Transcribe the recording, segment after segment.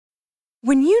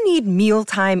When you need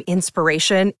mealtime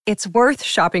inspiration, it's worth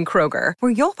shopping Kroger,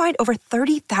 where you'll find over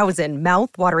 30,000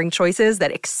 mouth-watering choices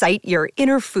that excite your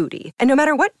inner foodie. And no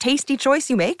matter what tasty choice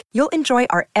you make, you'll enjoy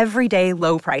our everyday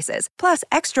low prices, plus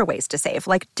extra ways to save,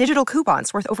 like digital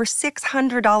coupons worth over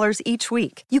 $600 each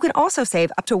week. You can also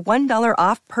save up to $1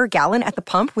 off per gallon at the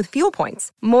pump with fuel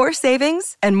points. More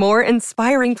savings and more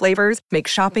inspiring flavors make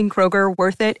shopping Kroger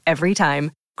worth it every time.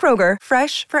 Kroger,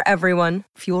 fresh for everyone.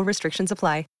 Fuel restrictions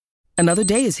apply. Another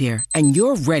day is here, and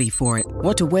you're ready for it.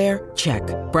 What to wear? Check.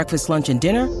 Breakfast, lunch, and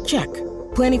dinner? Check.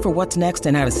 Planning for what's next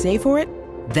and how to save for it?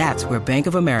 That's where Bank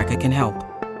of America can help.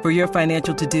 For your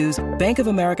financial to-dos, Bank of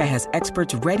America has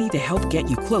experts ready to help get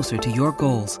you closer to your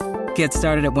goals. Get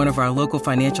started at one of our local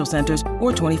financial centers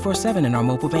or 24/7 in our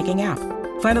mobile banking app.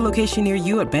 Find a location near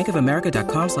you at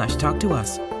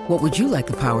bankofamerica.com/talktous. What would you like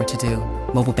the power to do?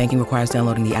 Mobile banking requires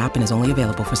downloading the app and is only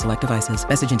available for select devices.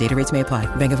 Message and data rates may apply.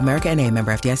 Bank of America N.A.,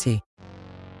 member FDIC.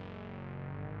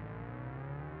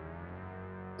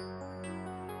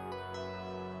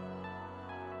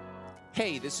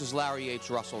 Hey, this is Larry H.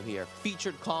 Russell here,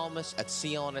 featured columnist at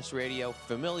CLNS Radio,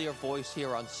 familiar voice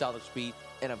here on Celtics Beat,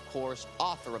 and of course,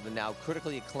 author of the now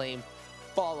critically acclaimed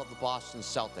Fall of the Boston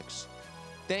Celtics.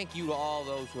 Thank you to all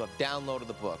those who have downloaded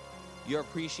the book. Your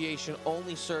appreciation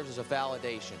only serves as a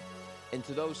validation. And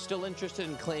to those still interested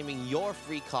in claiming your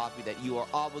free copy that you are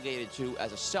obligated to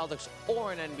as a Celtics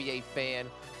or an NBA fan,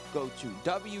 go to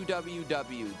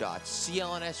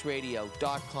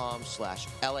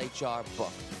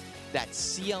www.clnsradio.com/LHRbook.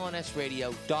 That's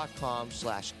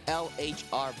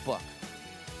clnsradio.com/LHRbook.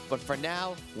 But for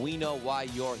now, we know why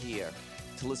you're here,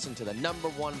 to listen to the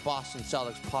 #1 Boston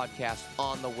Celtics podcast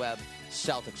on the web,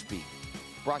 Celtics Beat.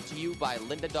 Brought to you by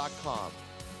lynda.com.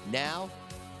 Now,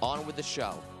 on with the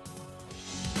show.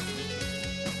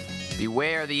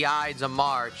 Beware the Ides of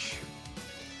March.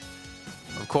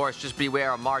 Of course, just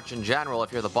beware of March in general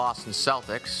if you're the Boston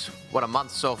Celtics. What a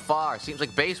month so far. Seems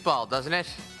like baseball, doesn't it?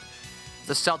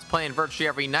 The Celtics playing virtually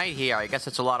every night here. I guess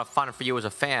it's a lot of fun for you as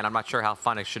a fan. I'm not sure how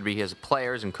fun it should be as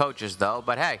players and coaches, though.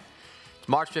 But hey, it's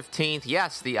March 15th.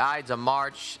 Yes, the Ides of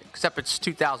March, except it's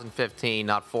 2015,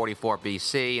 not 44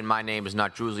 BC, and my name is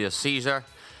not Julius Caesar.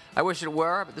 I wish it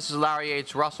were, but this is Larry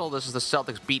H. Russell. This is the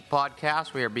Celtics Beat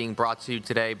Podcast. We are being brought to you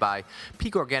today by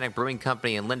Peak Organic Brewing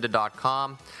Company and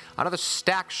lynda.com. Another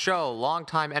stacked show.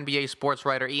 Longtime NBA sports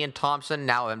writer Ian Thomsen,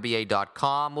 now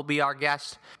NBA.com, will be our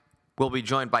guest. We'll be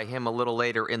joined by him a little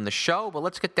later in the show, but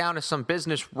let's get down to some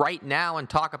business right now and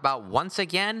talk about, once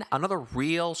again, another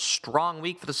real strong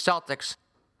week for the Celtics.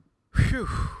 Phew.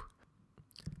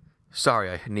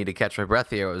 Sorry, I need to catch my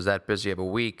breath here. I was that busy of a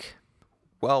week.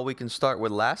 Well, we can start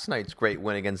with last night's great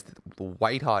win against the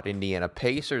white-hot Indiana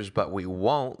Pacers, but we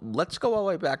won't. Let's go all the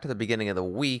way back to the beginning of the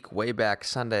week, way back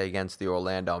Sunday against the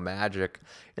Orlando Magic.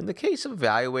 In the case of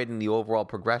evaluating the overall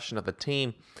progression of the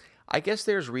team, I guess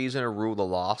there's reason to rule the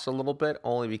loss a little bit,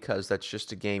 only because that's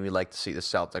just a game you like to see the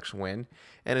Celtics win.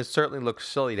 And it certainly looks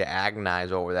silly to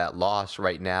agonize over that loss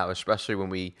right now, especially when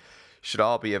we should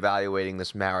all be evaluating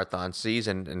this marathon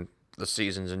season and the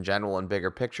seasons in general and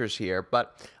bigger pictures here.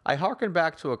 But I hearken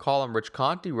back to a column Rich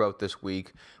Conte wrote this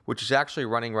week, which is actually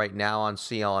running right now on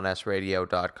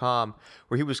clnsradio.com,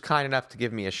 where he was kind enough to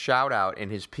give me a shout out in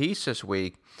his piece this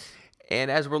week. And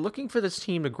as we're looking for this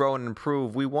team to grow and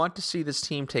improve, we want to see this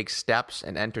team take steps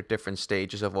and enter different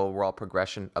stages of overall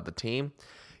progression of the team.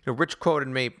 You know, Rich quoted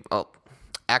me,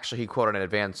 actually he quoted an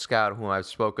advanced scout whom I've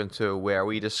spoken to, where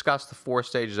we discussed the 4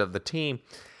 stages of the team.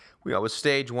 With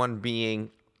stage 1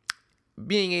 being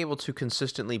able to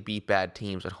consistently beat bad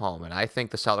teams at home. And I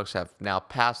think the Celtics have now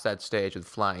passed that stage with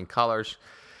flying colors,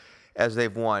 as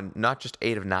they've won not just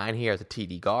 8 of 9 here at the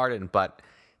TD Garden, but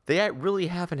they really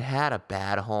haven't had a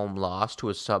bad home loss to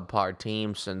a subpar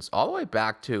team since all the way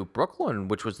back to Brooklyn,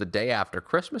 which was the day after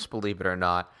Christmas, believe it or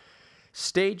not.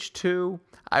 Stage 2,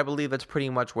 I believe that's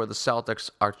pretty much where the Celtics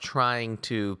are trying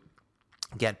to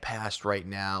get past right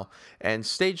now. And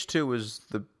stage 2 is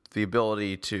the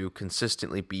ability to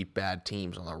consistently beat bad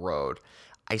teams on the road.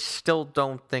 I still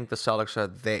don't think the Celtics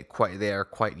are quite there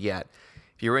yet.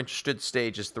 If you're interested,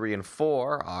 stages 3 and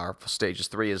 4 are, stages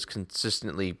 3 is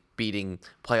consistently beating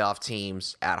playoff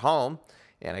teams at home,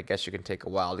 and I guess you can take a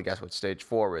while to guess what stage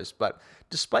 4 is. But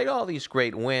despite all these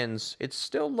great wins, it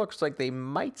still looks like they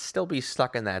might still be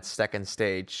stuck in that second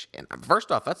stage. And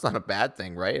first off, that's not a bad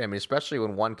thing, right? I mean, especially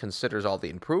when one considers all the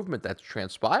improvement that's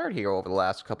transpired here over the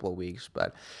last couple of weeks.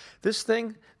 But this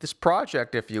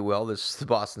project, if you will, the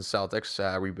Boston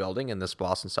Celtics rebuilding and this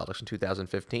Boston Celtics in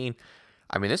 2015,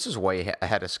 I mean, this is way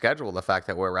ahead of schedule, the fact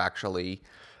that we're actually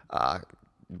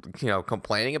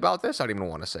complaining about this. I don't even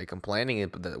want to say complaining is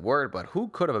the word, but who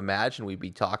could have imagined we'd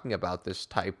be talking about this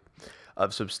type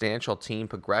of substantial team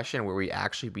progression where we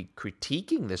actually be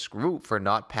critiquing this group for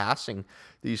not passing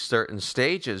these certain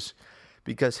stages?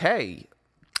 Because, hey,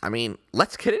 I mean,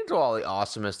 let's get into all the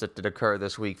awesomeness that did occur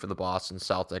this week for the Boston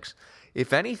Celtics.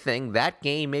 If anything, that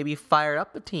game maybe fired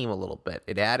up the team a little bit.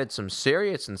 It added some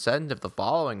serious incentive the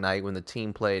following night when the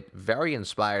team played very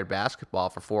inspired basketball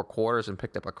for 4 quarters and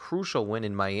picked up a crucial win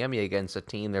in Miami against a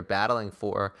team they're battling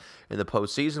for in the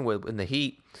postseason in the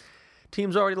Heat.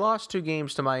 Team's already lost 2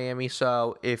 games to Miami,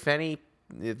 so if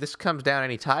this comes down to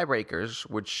any tiebreakers,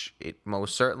 which it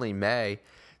most certainly may,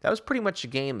 that was pretty much a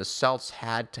game the Celts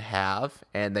had to have,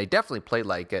 and they definitely played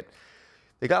like it.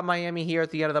 They got Miami here at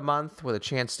the end of the month with a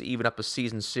chance to even up a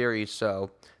season series,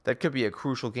 so that could be a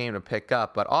crucial game to pick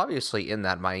up. But obviously in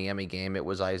that Miami game, it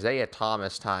was Isaiah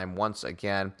Thomas time once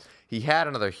again. He had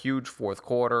another huge fourth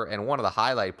quarter and one of the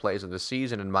highlight plays of the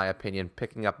season, in my opinion,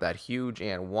 picking up that huge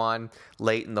and one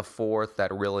late in the fourth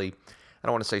that really, I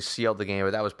don't want to say sealed the game,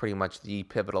 but that was pretty much the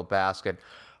pivotal basket.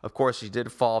 Of course, he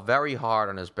did fall very hard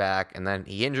on his back, and then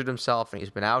he injured himself, and he's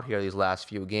been out here these last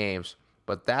few games.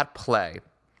 But that play,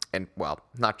 and, well,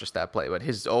 not just that play, but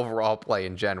his overall play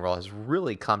in general has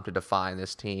really come to define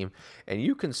this team. And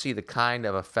you can see the kind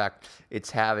of effect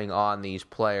it's having on these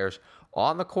players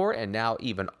on the court and now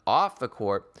even off the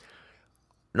court.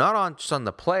 Not just on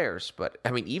the players, but, I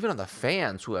mean, even on the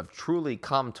fans who have truly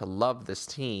come to love this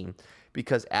team.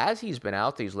 Because as he's been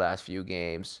out these last few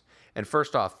games, and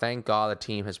first off, thank God the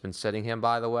team has been sitting him,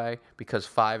 by the way, because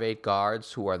 5'8"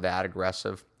 guards who are that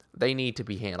aggressive, they need to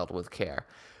be handled with care.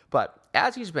 But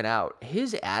as he's been out,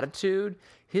 his attitude,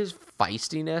 his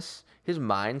feistiness, his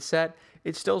mindset,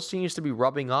 it still seems to be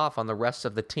rubbing off on the rest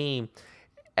of the team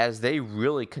as they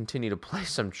really continue to play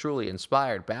some truly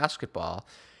inspired basketball.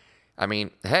 I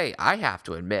mean, hey, I have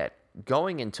to admit,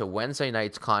 going into Wednesday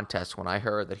night's contest when I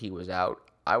heard that he was out,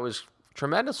 I was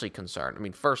tremendously concerned. I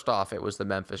mean, first off, it was the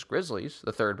Memphis Grizzlies,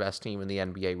 the third best team in the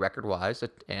NBA record-wise,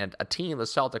 and a team the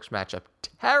Celtics match up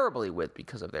terribly with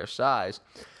because of their size.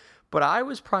 But I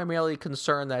was primarily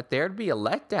concerned that there'd be a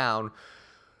letdown,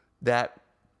 that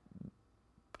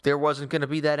there wasn't going to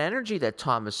be that energy that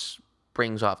Thomas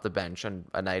brings off the bench on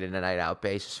a night in and night out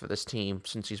basis for this team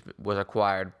since he was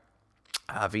acquired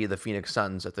via the Phoenix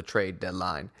Suns at the trade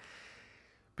deadline.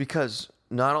 Because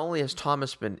not only has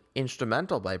Thomas been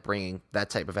instrumental by bringing that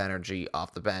type of energy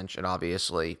off the bench, and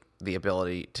obviously the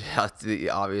abilities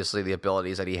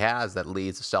that he has that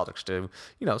leads the Celtics to,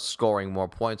 scoring more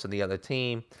points than the other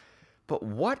team, but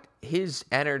what his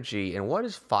energy and what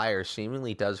his fire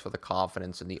seemingly does for the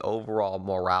confidence and the overall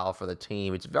morale for the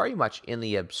team, it's very much in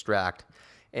the abstract.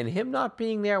 And him not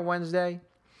being there Wednesday,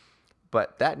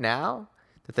 but that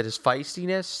his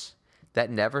feistiness, that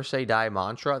never say die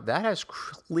mantra, that has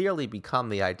clearly become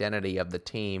the identity of the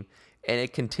team, and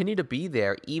it continued to be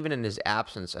there even in his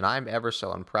absence, and I'm ever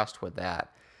so impressed with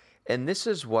that. And this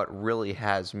is what really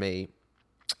has me,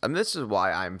 and this is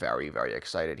why I'm very, very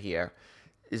excited here,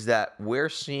 is that we're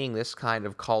seeing this kind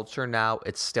of culture now.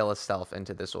 It's still itself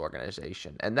into this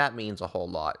organization, and that means a whole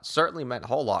lot. It certainly meant a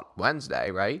whole lot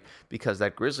Wednesday, right? Because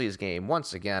that Grizzlies game,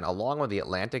 once again, along with the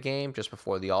Atlanta game just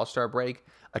before the All-Star break,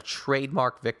 a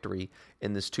trademark victory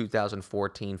in this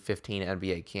 2014-15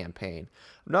 NBA campaign.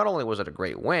 Not only was it a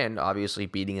great win, obviously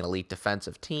beating an elite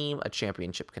defensive team, a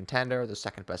championship contender, the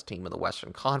second best team in the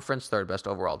Western Conference, third best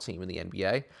overall team in the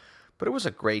NBA, but it was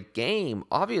a great game.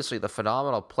 Obviously, the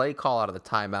phenomenal play call out of the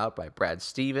timeout by Brad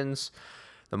Stevens,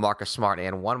 the Marcus Smart,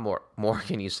 and one more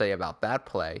can you say about that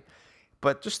play.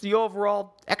 But just the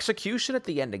overall execution at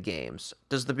the end of games.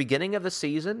 Does the beginning of the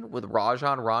season with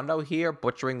Rajon Rondo here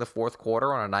butchering the fourth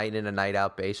quarter on a night in and night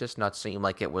out basis not seem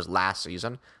like it was last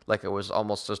season, like it was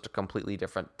almost just a completely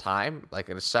different time, like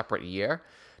in a separate year?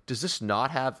 Does this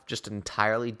not have just an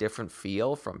entirely different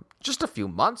feel from just a few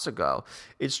months ago?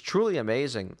 It's truly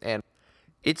amazing, and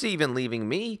it's even leaving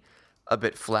me a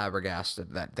bit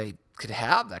flabbergasted that they could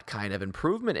have that kind of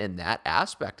improvement in that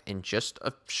aspect in just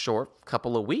a short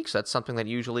couple of weeks. That's something that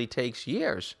usually takes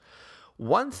years.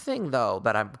 One thing, though,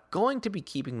 that I'm going to be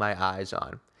keeping my eyes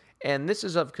on, and this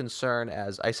is of concern,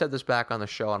 as I said this back on the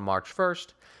show on March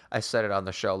 1st, I said it on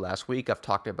the show last week, I've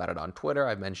talked about it on Twitter,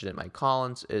 I've mentioned it in my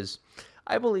columns, is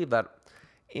I believe that,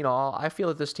 I feel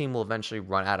that this team will eventually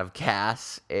run out of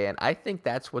gas, and I think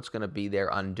that's what's going to be their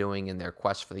undoing in their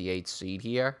quest for the 8th seed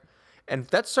here. And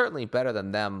that's certainly better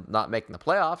than them not making the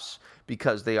playoffs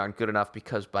because they aren't good enough,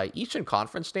 because by Eastern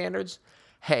Conference standards,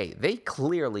 hey, they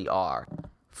clearly are.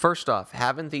 First off,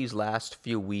 haven't these last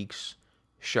few weeks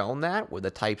shown that with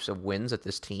the types of wins that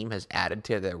this team has added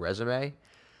to their resume?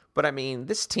 But I mean,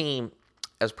 this team,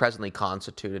 as presently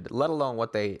constituted, let alone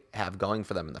what they have going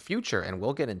for them in the future. And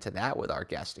we'll get into that with our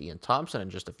guest, Ian Thomsen, in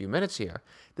just a few minutes here.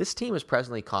 This team is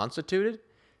presently constituted.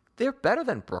 They're better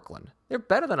than Brooklyn. They're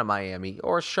better than a Miami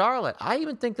or a Charlotte. I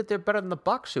even think that they're better than the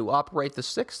Bucks, who operate the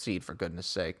 6th seed, for goodness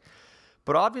sake.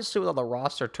 But obviously, with all the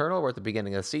roster turnover at the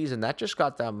beginning of the season, that just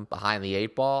got them behind the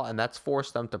 8 ball, and that's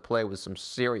forced them to play with some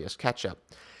serious catch-up.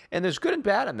 And there's good and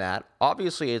bad in that.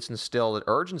 Obviously, it's instilled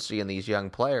urgency in these young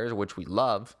players, which we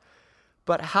love.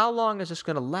 But how long is this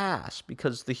going to last?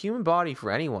 Because the human body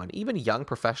for anyone, even young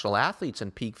professional athletes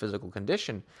in peak physical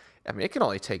condition, I mean, it can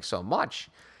only take so much.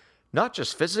 Not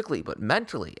just physically, but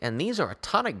mentally. And these are a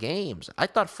ton of games. I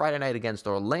thought Friday night against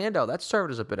Orlando, that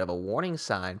served as a bit of a warning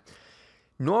sign.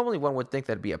 Normally, one would think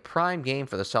that'd be a prime game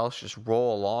for the Celtics to just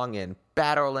roll along in.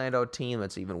 Bad Orlando team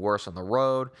that's even worse on the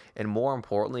road. And more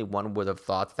importantly, one would have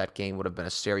thought that game would have been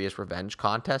a serious revenge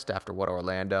contest after what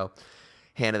Orlando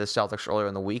handed the Celtics earlier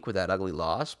in the week with that ugly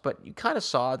loss. But you kind of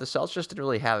saw the Celtics just didn't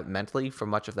really have it mentally for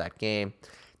much of that game.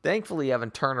 Thankfully,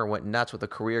 Evan Turner went nuts with a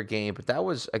career game, but that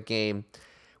was a game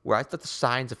where I thought the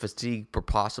signs of fatigue were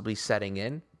possibly setting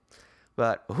in.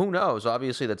 But who knows?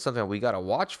 Obviously, that's something we got to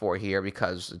watch for here,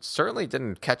 because it certainly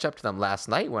didn't catch up to them last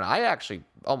night when I actually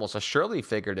almost assuredly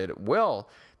figured it will.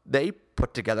 They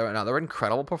put together another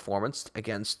incredible performance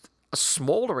against a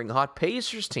smoldering hot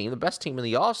Pacers team, the best team in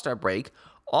the All-Star break,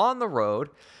 on the road,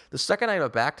 the second night of a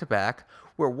back-to-back,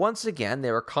 where once again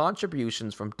there were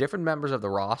contributions from different members of the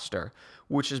roster,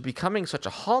 which is becoming such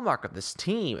a hallmark of this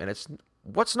team, and it's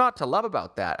what's not to love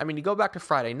about that? I mean, you go back to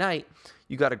Friday night,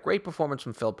 you got a great performance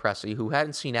from Phil Pressey, who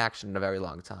hadn't seen action in a very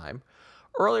long time.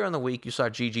 Earlier in the week, you saw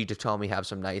Gigi Datome have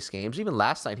some nice games. Even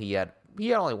last night, he had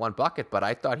only one bucket, but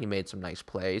I thought he made some nice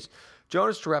plays.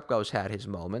 Jonas Jerebko's had his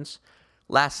moments.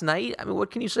 Last night, I mean,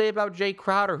 what can you say about Jay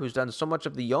Crowder, who's done so much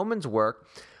of the yeoman's work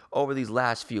over these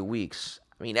last few weeks?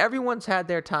 I mean, everyone's had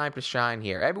their time to shine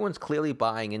here. Everyone's clearly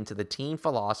buying into the team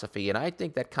philosophy, and I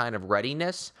think that kind of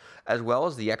readiness, as well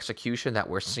as the execution that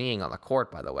we're seeing on the court,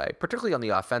 by the way, particularly on the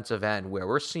offensive end, where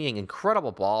we're seeing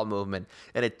incredible ball movement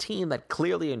and a team that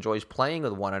clearly enjoys playing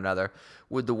with one another,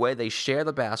 with the way they share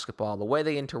the basketball, the way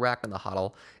they interact in the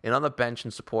huddle, and on the bench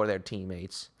in support of their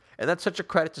teammates. And that's such a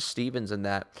credit to Stevens in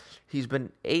that he's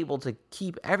been able to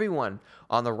keep everyone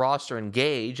on the roster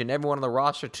engaged, and everyone on the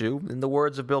roster, too, in the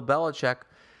words of Bill Belichick,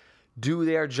 do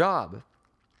their job.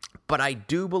 But I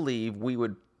do believe we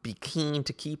would be keen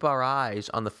to keep our eyes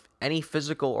on any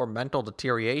physical or mental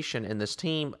deterioration in this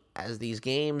team as these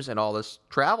games and all this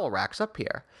travel racks up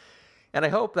here. And I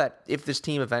hope that if this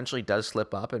team eventually does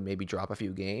slip up and maybe drop a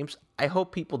few games, I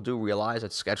hope people do realize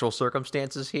that schedule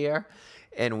circumstances here,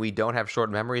 and we don't have short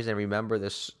memories and remember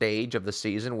this stage of the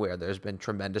season where there's been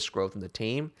tremendous growth in the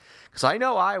team. Because I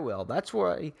know I will. That's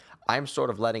why I'm sort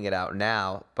of letting it out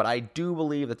now. But I do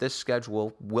believe that this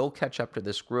schedule will catch up to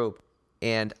this group.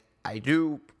 And I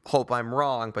do hope I'm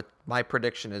wrong, but my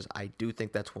prediction is I do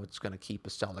think that's what's going to keep the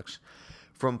Celtics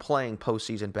from playing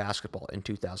postseason basketball in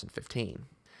 2015.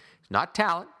 Not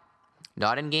talent,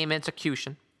 not in-game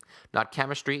execution, not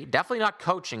chemistry, definitely not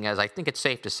coaching, as I think it's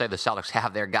safe to say the Celtics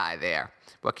have their guy there.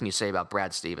 What can you say about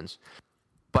Brad Stevens?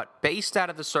 But based out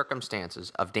of the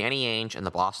circumstances of Danny Ainge and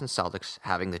the Boston Celtics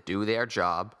having to do their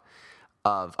job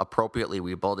of appropriately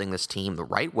rebuilding this team the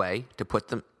right way to put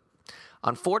them,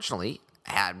 unfortunately,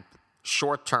 had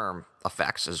short-term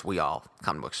effects, as we all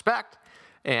come to expect,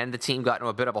 and the team got into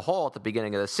a bit of a hole at the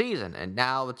beginning of the season, and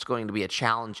now it's going to be a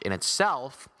challenge in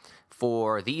itself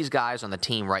for these guys on the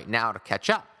team right now to catch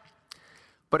up.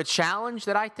 But a challenge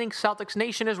that I think Celtics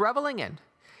Nation is reveling in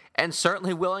and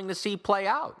certainly willing to see play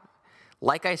out.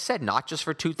 Like I said, not just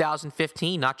for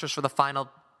 2015, not just for the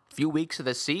final few weeks of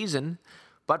the season,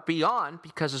 but beyond,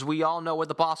 because as we all know with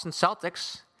the Boston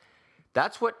Celtics,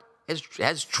 that's what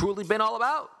has truly been all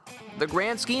about. The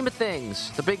grand scheme of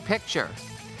things, the big picture,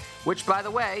 which, by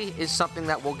the way, is something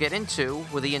that we'll get into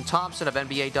with Ian Thomsen of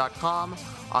NBA.com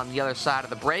on the other side of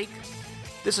the break.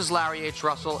 This is Larry H.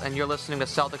 Russell, and you're listening to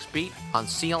Celtics Beat on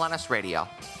CLNS Radio.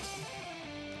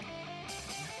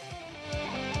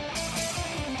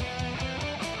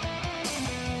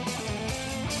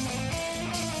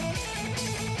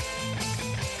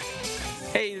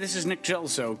 Hey, this is Nick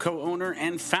Gelso, co-owner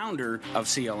and founder of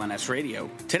CLNS Radio.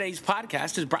 Today's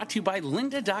podcast is brought to you by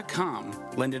Lynda.com.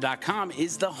 Lynda.com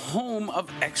is the home of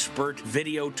expert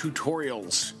video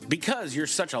tutorials. Because you're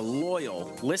such a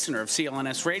loyal listener of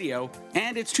CLNS Radio,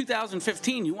 and it's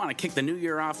 2015, you want to kick the new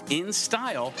year off in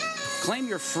style, claim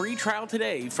your free trial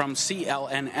today from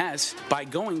CLNS by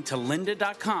going to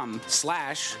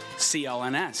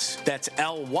lynda.com/CLNS. That's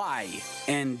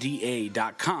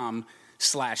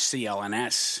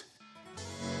LYNDA.com/CLNS.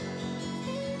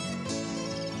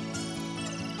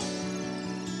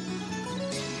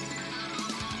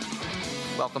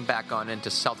 Welcome back on into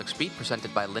Celtics Beat,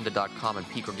 presented by Lynda.com and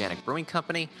Peak Organic Brewing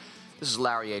Company. This is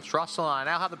Larry H. Russell, and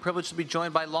I now have the privilege to be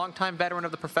joined by longtime veteran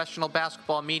of the professional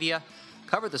basketball media,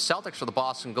 covered the Celtics for the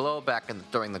Boston Globe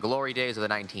during the glory days of the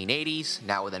 1980s,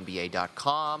 now with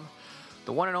NBA.com,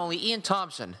 the one and only Ian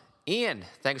Thomsen. Ian,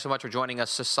 thanks so much for joining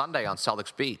us this Sunday on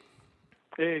Celtics Beat.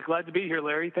 Hey, glad to be here,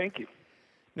 Larry. Thank you.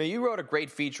 Now, you wrote a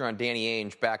great feature on Danny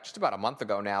Ainge back just about a month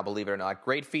ago now, believe it or not.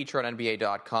 Great feature on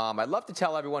NBA.com. I'd love to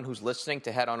tell everyone who's listening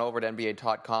to head on over to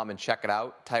NBA.com and check it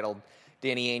out, titled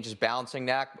Danny Ainge's Balancing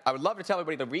Act. I would love to tell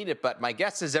everybody to read it, but my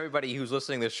guess is everybody who's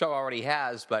listening to the show already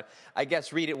has, but I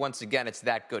guess read it once again. It's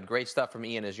that good. Great stuff from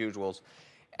Ian as usual.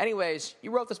 Anyways,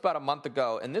 you wrote this about a month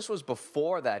ago, and this was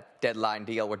before that deadline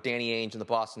deal where Danny Ainge and the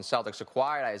Boston Celtics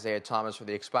acquired Isaiah Thomas for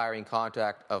the expiring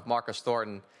contract of Marcus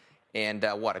Thornton and, a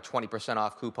 20%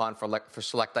 off coupon for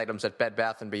select items at Bed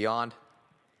Bath & Beyond?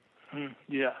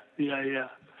 Yeah.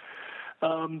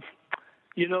 And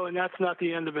that's not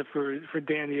the end of it for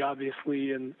Danny,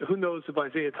 obviously. And who knows if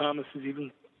Isaiah Thomas is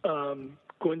even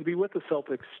going to be with the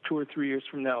Celtics 2 or 3 years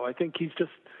from now. I think he's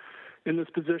just in this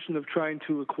position of trying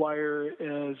to acquire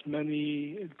as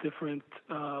many different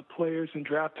players and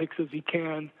draft picks as he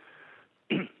can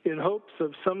in hopes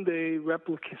of someday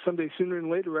sooner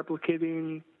than later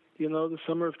replicating, the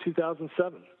summer of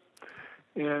 2007.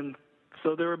 And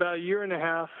so they're about a year and a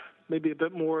half, maybe a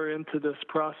bit more into this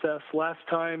process. Last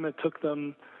time it took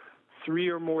them 3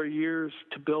 or more years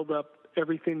to build up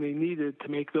everything they needed to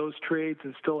make those trades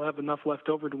and still have enough left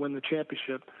over to win the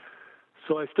championship.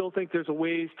 So I still think there's a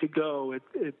ways to go.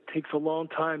 It takes a long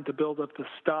time to build up the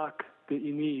stock that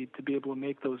you need to be able to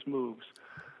make those moves.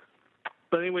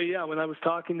 But anyway, when I was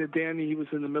talking to Danny, he was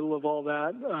in the middle of all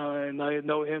that, and I had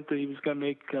no hint that he was going to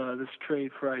make this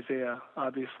trade for Isaiah,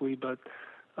 obviously. But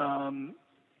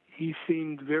he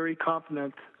seemed very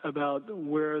confident about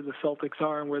where the Celtics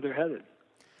are and where they're headed.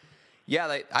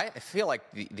 Yeah, I feel like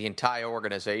the entire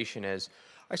organization is.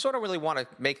 I sort of really want to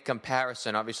make a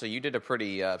comparison. Obviously, you did a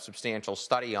pretty substantial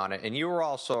study on it, and you were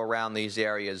also around these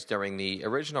areas during the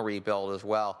original rebuild as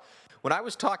well. When I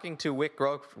was talking to Wick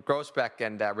Grossbeck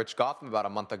and Rich Gotham about a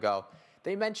month ago,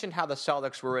 they mentioned how the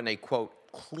Celtics were in a, quote,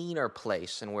 cleaner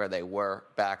place than where they were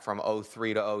back from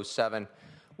 03 to 07.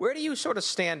 Where do you sort of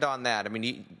stand on that? I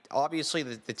mean, obviously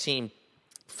the team,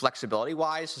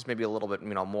 flexibility-wise, is maybe a little bit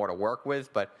more to work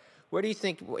with, but where do you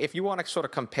think, if you want to sort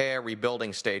of compare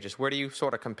rebuilding stages, where do you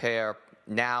sort of compare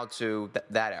now to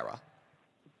that era?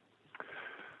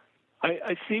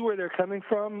 I see where they're coming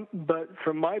from, but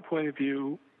from my point of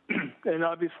view, and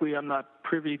obviously I'm not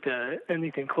privy to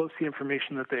anything close to the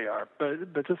information that they are,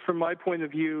 but just from my point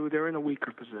of view, they're in a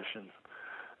weaker position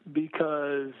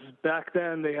because back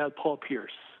then they had Paul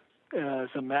Pierce as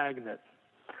a magnet.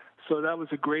 So that was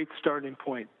a great starting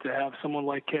point to have someone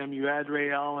like him. You add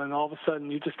Ray Allen, all of a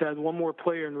sudden you just add one more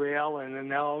player in Ray Allen, and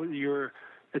now you're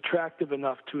attractive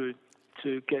enough to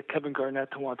get Kevin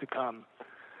Garnett to want to come.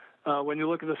 When you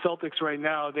look at the Celtics right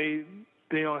now, they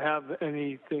don't have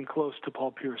anything close to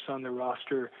Paul Pierce on their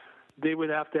roster. They would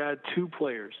have to add 2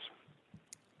 players,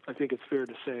 I think it's fair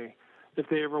to say, if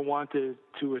they ever wanted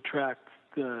to attract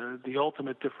the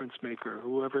ultimate difference maker,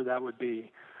 whoever that would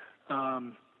be.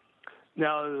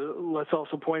 Now, let's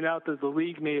also point out that the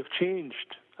league may have changed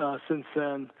since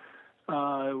then.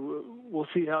 We'll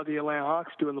see how the Atlanta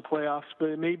Hawks do in the playoffs, but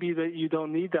it may be that you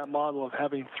don't need that model of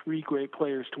having 3 great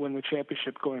players to win the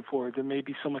championship going forward. There may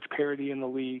be so much parity in the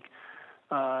league.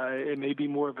 It may be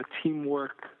more of a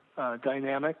teamwork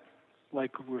dynamic,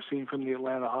 like we're seeing from the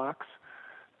Atlanta Hawks,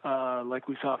 like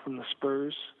we saw from the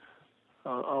Spurs,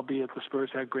 albeit the Spurs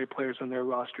had great players on their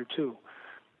roster too.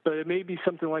 But it may be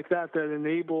something like that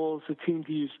enables a team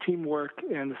to use teamwork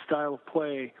and the style of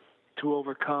play to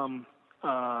overcome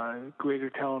greater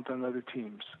talent on other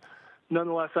teams.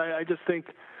 Nonetheless, I just think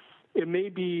they may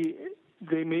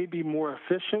be more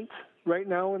efficient right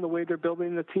now in the way they're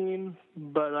building the team,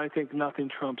 but I think nothing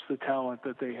trumps the talent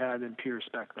that they had in Pierce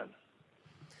back then.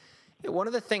 One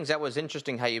of the things that was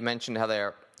interesting, how you mentioned how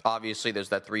there's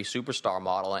that 3 superstar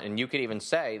model, and you could even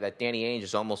say that Danny Ainge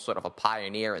is almost sort of a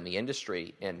pioneer in the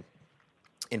industry in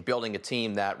building a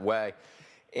team that way.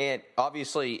 And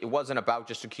obviously, it wasn't about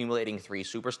just accumulating 3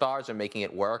 superstars and making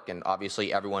it work, and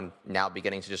obviously everyone now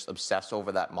beginning to just obsess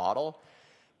over that model.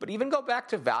 But even go back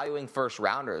to valuing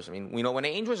first-rounders. I mean, when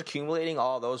Ainge was accumulating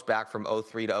all those back from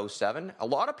 03 to 07, a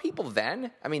lot of people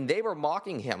then, they were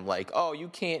mocking him like, oh, you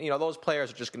can't, those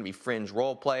players are just going to be fringe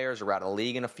role players or out of the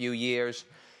league in a few years.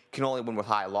 Can only win with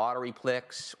high lottery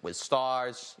picks, with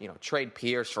stars. Trade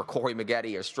Pierce for Corey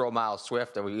Maggette or Miles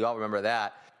Swift, and we all remember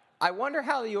that. I wonder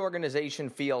how the organization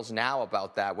feels now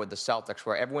about that with the Celtics,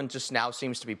 where everyone just now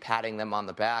seems to be patting them on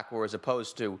the back, whereas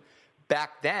opposed to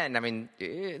back then, I mean,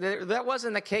 that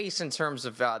wasn't the case in terms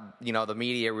of, the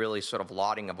media really sort of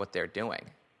lauding of what they're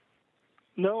doing.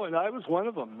 No, and I was one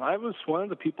of them. I was one of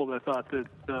the people that thought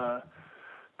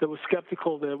that was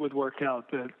skeptical that it would work out,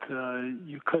 that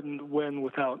you couldn't win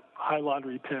without high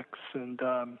lottery picks, and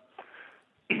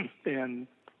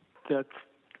that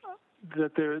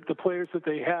the players that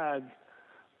they had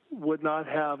would not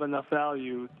have enough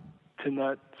value to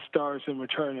net stars in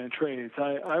return in trades.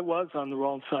 I was on the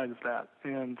wrong side of that,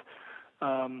 and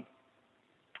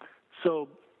so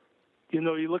you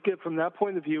look at it from that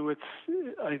point of view.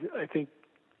 I think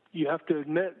you have to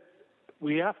admit.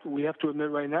 We have to admit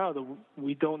right now that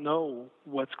we don't know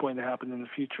what's going to happen in the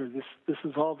future. This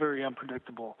is all very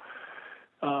unpredictable.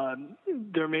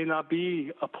 There may not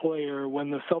be a player when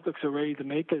the Celtics are ready to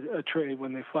make a trade,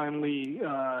 when they finally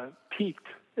peaked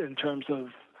in terms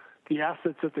of the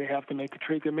assets that they have to make a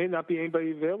trade. There may not be anybody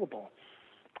available,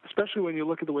 especially when you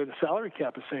look at the way the salary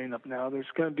cap is setting up now.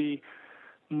 There's going to be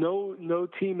no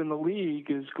team in the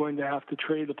league is going to have to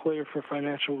trade a player for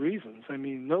financial reasons. I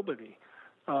mean, nobody.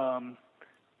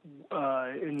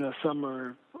 In the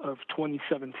summer of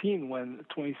 2017,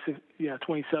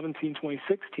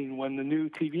 2016, when the new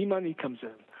TV money comes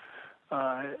in,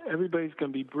 everybody's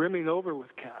going to be brimming over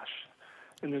with cash,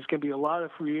 and there's going to be a lot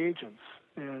of free agents.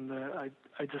 And I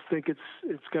just think it's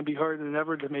going to be harder than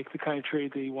ever to make the kind of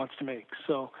trade that he wants to make.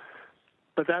 So,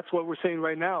 but that's what we're saying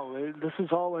right now. This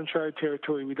is all uncharted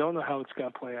territory. We don't know how it's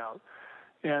going to play out.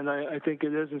 And I think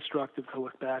it is instructive to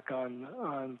look back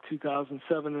on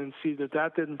 2007 and see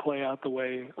that didn't play out the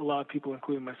way a lot of people,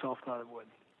 including myself, thought it would.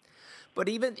 But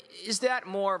is that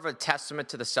more of a testament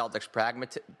to the Celtics'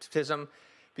 pragmatism?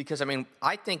 Because, I mean,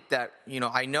 I think that,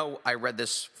 I know I read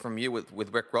this from you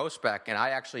with Rick Grossbeck, and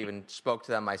I actually even spoke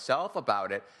to them myself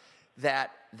about it,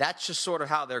 that's just sort of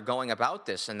how they're going about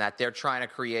this, and that they're trying to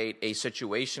create a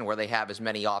situation where they have as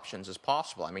many options as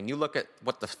possible. I mean, you look at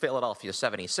what the Philadelphia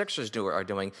 76ers are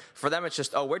doing. For them, it's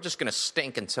just, we're just going to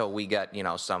stink until we get,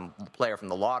 some player from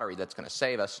the lottery that's going to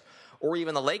save us. Or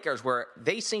even the Lakers, where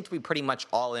they seem to be pretty much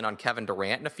all in on Kevin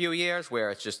Durant in a few years, where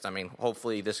it's just,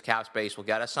 hopefully this cap space will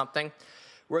get us something.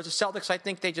 Whereas the Celtics, I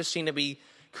think they just seem to be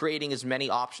creating as many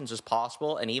options as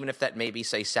possible, and even if that may be,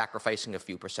 say, sacrificing a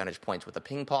few percentage points with the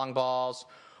ping pong balls,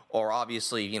 or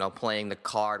obviously, playing the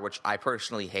card, which I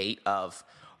personally hate, of,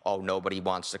 nobody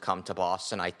wants to come to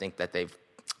Boston. I think that they've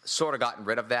sort of gotten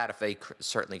rid of that. If they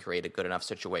certainly create a good enough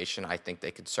situation, I think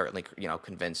they could certainly,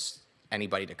 convince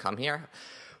anybody to come here.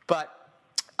 But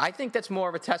I think that's more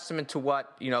of a testament to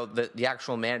what, the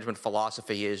actual management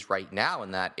philosophy is right now,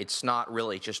 in that it's not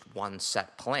really just one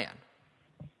set plan.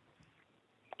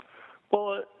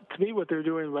 Well, to me, what they're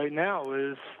doing right now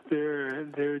is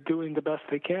they're doing the best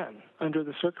they can under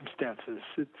the circumstances.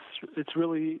 It's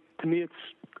really, to me,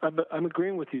 I'm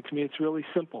agreeing with you. To me, it's really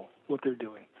simple what they're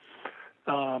doing.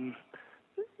 In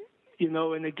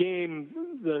a game,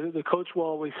 the coach will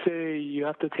always say you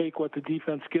have to take what the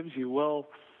defense gives you. Well,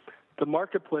 the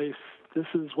marketplace, this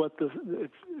is what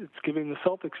it's giving the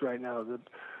Celtics right now.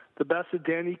 The best that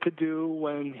Danny could do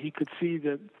when he could see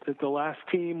that the last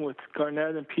team with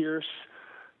Garnett and Pierce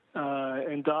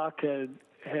and Doc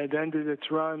had ended its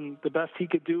run, the best he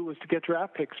could do was to get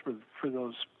draft picks for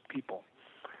those people.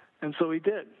 And so he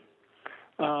did.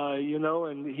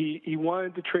 And he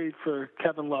wanted to trade for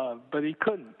Kevin Love, but he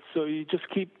couldn't. So you just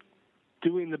keep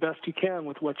doing the best you can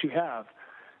with what you have.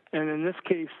 And in this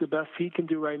case, the best he can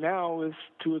do right now is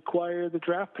to acquire the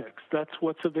draft picks. That's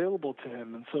what's available to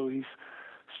him. And so he's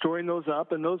storing those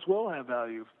up, and those will have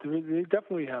value. They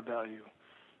definitely have value.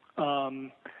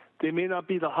 They may not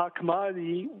be the hot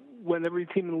commodity when every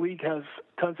team in the league has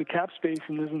tons of cap space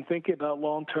and isn't thinking about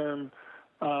long-term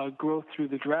growth through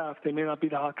the draft. They may not be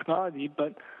the hot commodity,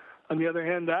 but on the other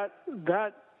hand, that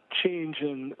change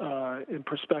in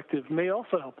perspective may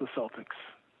also help the Celtics,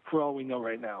 for all we know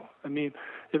right now. I mean,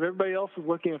 if everybody else is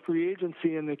looking at free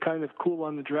agency and they kind of cool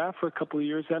on the draft for a couple of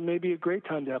years, that may be a great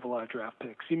time to have a lot of draft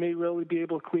picks. You may really be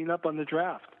able to clean up on the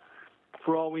draft,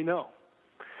 for all we know.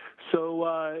 So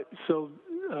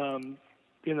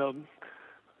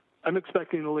I'm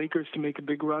expecting the Lakers to make a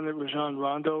big run at Rajon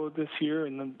Rondo this year,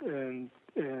 and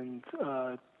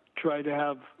try to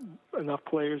have enough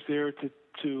players there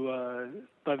to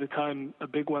by the time a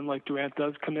big one like Durant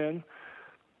does come in.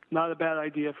 Not a bad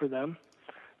idea for them.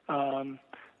 And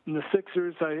the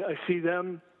Sixers, I see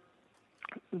them.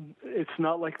 It's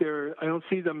not like I don't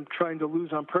see them trying to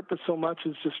lose on purpose so much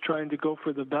as just trying to go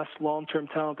for the best long-term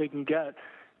talent they can get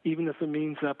even if it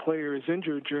means that player is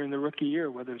injured during the rookie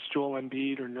year, whether it's Joel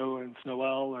Embiid or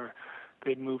Noel, or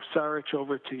they've moved Saric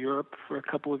over to Europe for a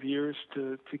couple of years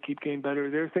to keep getting better.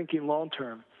 They're thinking long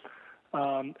term.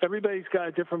 Everybody's got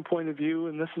a different point of view,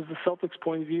 and this is the Celtics'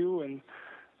 point of view. And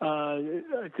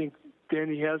I think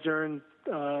Danny has earned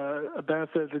a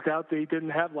benefit of the doubt that he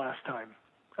didn't have last time,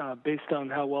 based on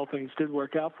how well things did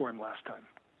work out for him last time.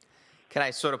 Can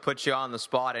I sort of put you on the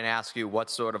spot and ask you what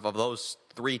sort of those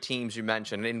three teams you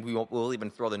mentioned, and we'll even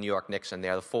throw the New York Knicks in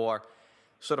there, the four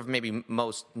sort of maybe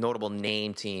most notable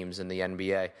name teams in the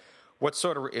NBA. What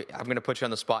sort of, I'm going to put you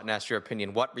on the spot and ask your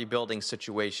opinion, what rebuilding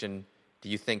situation do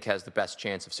you think has the best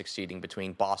chance of succeeding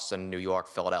between Boston, New York,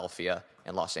 Philadelphia,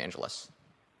 and Los Angeles?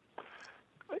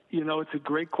 It's a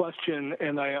great question,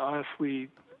 and I honestly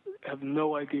have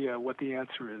no idea what the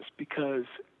answer is, because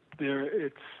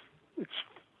it's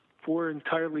four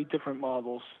entirely different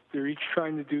models. They're each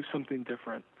trying to do something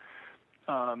different.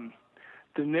 The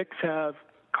Knicks have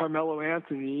Carmelo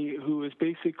Anthony, who is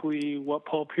basically what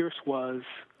Paul Pierce was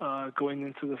going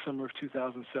into the summer of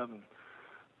 2007.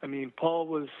 I mean, Paul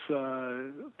was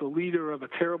the leader of a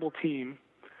terrible team.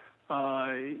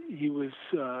 He was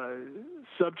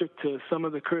subject to some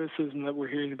of the criticism that we're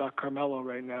hearing about Carmelo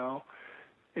right now.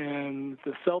 And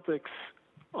the Celtics,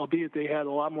 albeit they had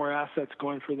a lot more assets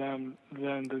going for them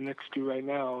than the Knicks do right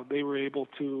now, they were able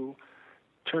to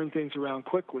turn things around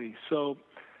quickly. So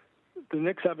the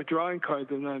Knicks have a drawing card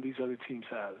that none of these other teams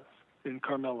have in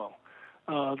Carmelo.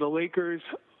 The Lakers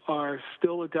are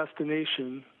still a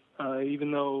destination,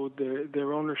 even though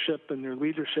their ownership and their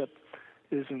leadership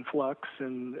is in flux,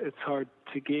 and it's hard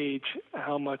to gauge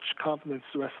how much confidence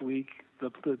the rest of the league,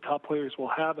 the top players, will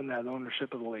have in that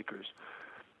ownership of the Lakers.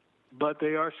 But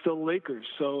they are still Lakers,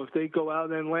 so if they go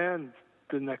out and land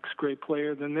the next great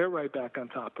player, then they're right back on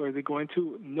top. Are they going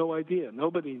to? No idea.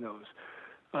 Nobody knows.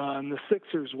 And the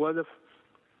Sixers, what if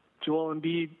Joel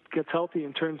Embiid gets healthy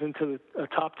and turns into a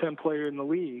top 10 player in the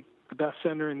league, the best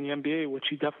center in the NBA, which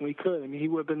he definitely could? I mean, he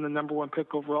would have been the number one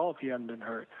pick overall if he hadn't been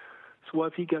hurt. So what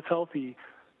if he gets healthy?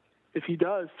 If he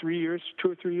does, 2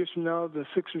 or 3 years from now, the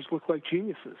Sixers look like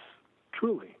geniuses,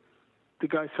 truly. The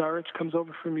guy Saric comes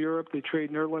over from Europe. They trade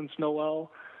Nerlens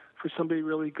Noel for somebody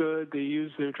really good. They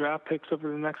use their draft picks over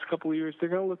the next couple of years. They're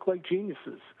going to look like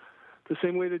geniuses. The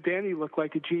same way that Danny looked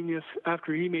like a genius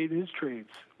after he made his trades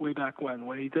way back when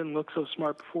he didn't look so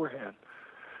smart beforehand.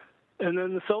 And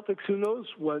then the Celtics, who knows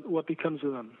what becomes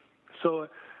of them. So,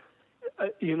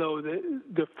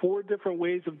 the four different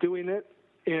ways of doing it,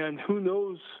 and who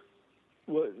knows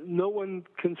no one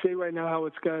can say right now how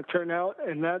it's going to turn out,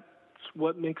 and that's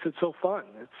what makes it so fun.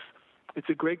 It's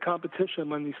a great competition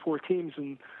among these four teams,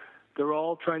 and they're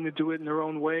all trying to do it in their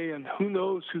own way, and who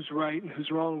knows who's right and who's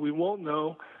wrong. We won't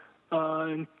know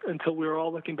until we're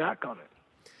all looking back on it.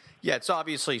 Yeah, it's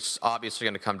obviously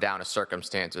going to come down to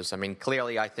circumstances. I mean,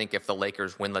 clearly, I think if the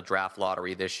Lakers win the draft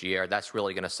lottery this year, that's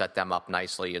really going to set them up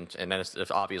nicely, and then it's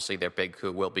obviously their big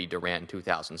coup will be Durant in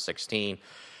 2016.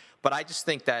 But I just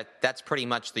think that that's pretty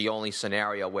much the only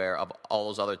scenario where of all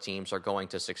those other teams are going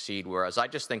to succeed, whereas I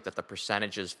just think that the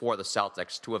percentages for the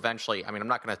Celtics to eventually, I mean, I'm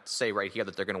not going to say right here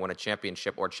that they're going to win a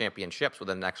championship or championships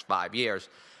within the next 5 years.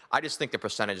 I just think the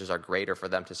percentages are greater for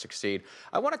them to succeed.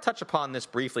 I want to touch upon this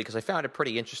briefly because I found it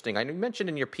pretty interesting. I mentioned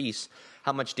in your piece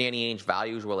how much Danny Ainge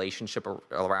values relationship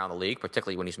around the league,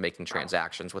 particularly when he's making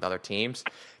transactions with other teams.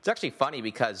 It's actually funny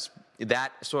because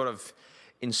that sort of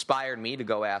inspired me to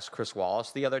go ask Chris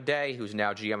Wallace the other day, who's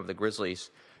now GM of the Grizzlies,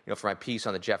 for my piece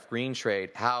on the Jeff Green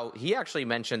trade, how he actually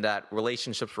mentioned that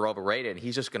relationships were overrated.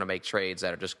 He's just going to make trades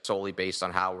that are just solely based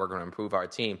on how we're going to improve our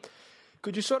team.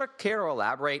 Could you sort of care to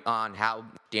elaborate on how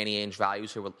Danny Ainge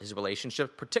values his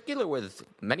relationship, particularly with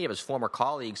many of his former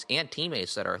colleagues and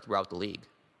teammates that are throughout the league?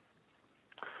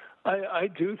 I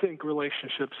do think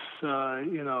relationships,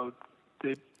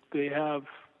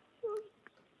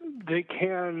 they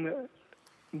can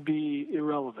be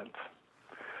irrelevant.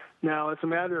 Now, as a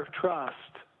matter of trust,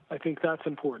 I think that's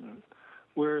important.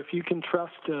 Where if you can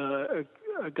trust a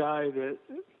guy that,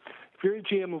 if you're a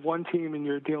GM of one team and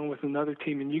you're dealing with another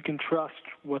team and you can trust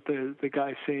what the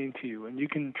guy's saying to you and you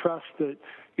can trust that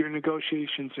your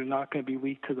negotiations are not going to be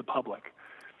leaked to the public,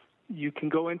 you can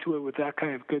go into it with that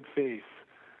kind of good faith.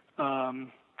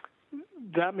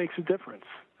 That makes a difference.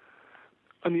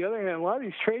 On the other hand, a lot of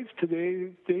these trades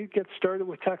today, they get started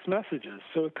with text messages,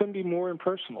 so it couldn't be more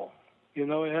impersonal. In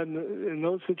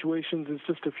those situations, it's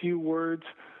just a few words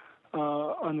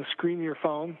on the screen of your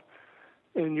phone,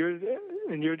 and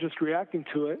you're just reacting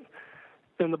to it.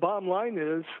 And the bottom line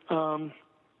is,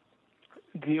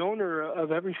 the owner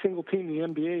of every single team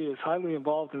in the NBA is highly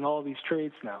involved in all of these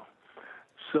trades now.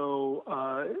 So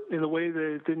in a way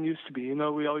that it didn't used to be. You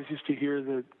know, we always used to hear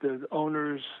that the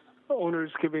owners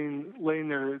letting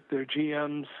their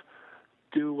GMs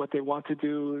do what they want to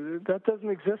do. That doesn't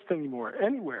exist anymore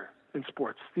anywhere in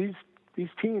sports. These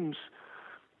teams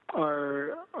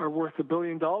are worth $1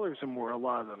 billion or more, a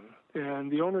lot of them,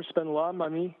 and the owners spend a lot of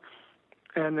money,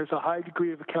 and there's a high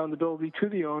degree of accountability to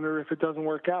the owner if it doesn't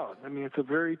work out. I mean, it's a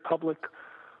very public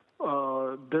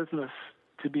business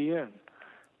to be in,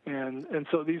 and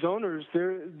so these owners,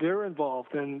 they're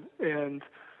involved, and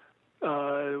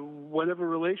whatever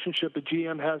relationship a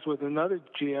GM has with another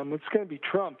GM, it's going to be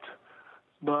trumped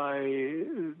by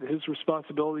his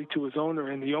responsibility to his owner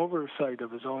and the oversight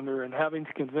of his owner and having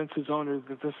to convince his owner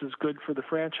that this is good for the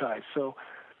franchise. So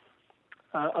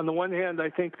on the one hand,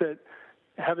 I think that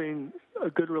having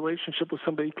a good relationship with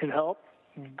somebody can help,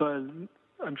 but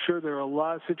I'm sure there are a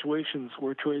lot of situations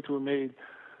where trades were made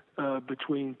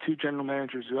between two general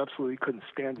managers who absolutely couldn't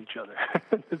stand each other.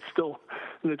 And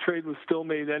the trade was still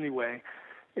made anyway.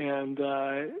 And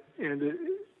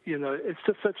it's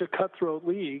just such a cutthroat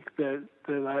league that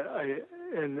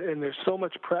there's so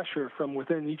much pressure from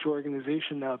within each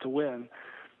organization now to win,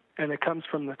 and it comes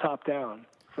from the top down,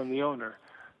 from the owner,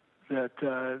 that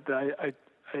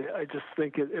I just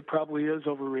think it probably is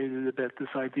overrated a bit, this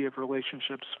idea of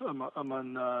relationships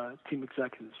among team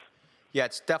executives. Yeah,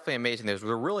 it's definitely amazing. There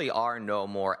really are no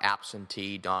more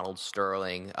absentee Donald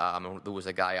Sterling. There was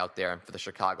a guy out there for the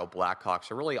Chicago Blackhawks.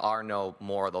 There really are no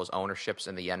more of those ownerships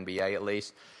in the NBA, at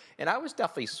least. And I was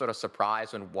definitely sort of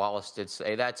surprised when Wallace did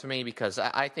say that to me, because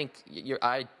I think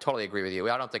I totally agree with you.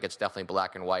 I don't think it's definitely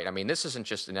black and white. I mean, this isn't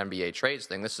just an NBA trades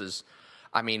thing. This is,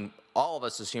 I mean, all of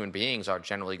us as human beings are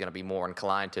generally going to be more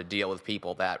inclined to deal with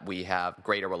people that we have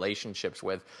greater relationships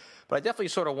with. But I definitely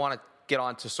sort of want to get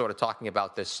on to sort of talking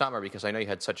about this summer, because I know you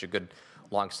had such a good,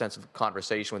 long, extensive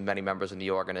conversation with many members in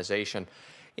the organization.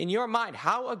 In your mind,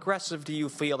 how aggressive do you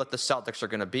feel that the Celtics are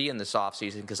going to be in this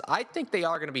offseason? Because I think they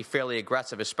are going to be fairly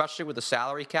aggressive, especially with the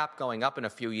salary cap going up in a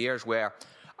few years where,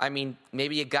 I mean,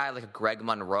 maybe a guy like a Greg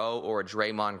Monroe or a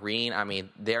Draymond Green, I mean,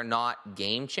 they're not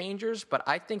game changers, but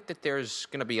I think that there's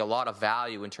going to be a lot of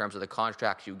value in terms of the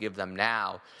contracts you give them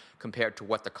now compared to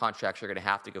what the contracts you're going to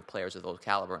have to give players of those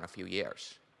caliber in a few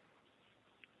years.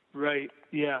 Right,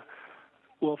 yeah.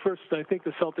 Well, first, I think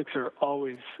the Celtics are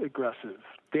always aggressive.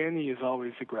 Danny is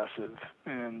always aggressive.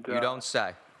 And you don't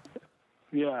say.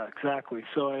 Yeah, exactly.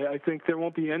 So I think there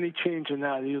won't be any change in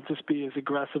that. He'll just be as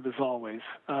aggressive as always.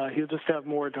 He'll just have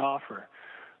more to offer.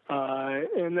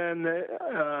 And then,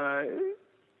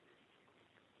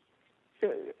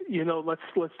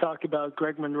 let's talk about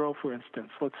Greg Monroe, for instance.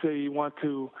 Let's say you want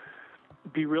to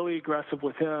be really aggressive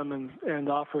with him and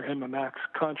offer him a max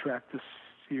contract this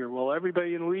year. Well,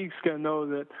 everybody in the league's going to know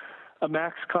that a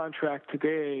max contract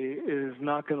today is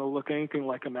not going to look anything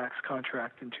like a max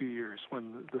contract in 2 years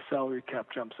when the salary cap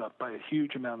jumps up by a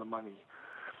huge amount of money.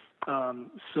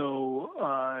 So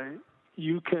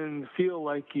you can feel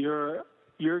like you're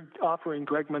offering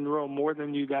Greg Monroe more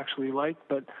than you'd actually like,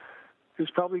 but there's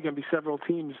probably going to be several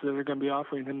teams that are going to be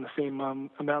offering him the same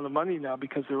amount of money now,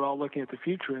 because they're all looking at the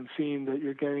future and seeing that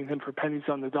you're getting him for pennies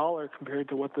on the dollar compared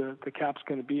to what the cap's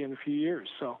going to be in a few years.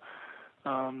 So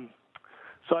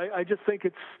I just think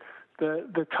it's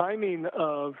the timing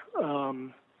of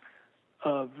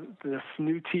this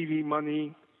new TV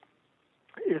money.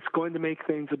 It's going to make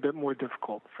things a bit more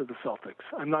difficult for the Celtics.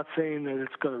 I'm not saying that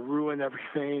it's going to ruin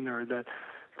everything or that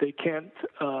they can't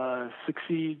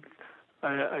succeed.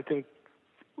 I think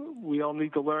we all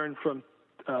need to learn from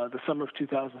the summer of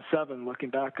 2007, looking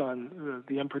back on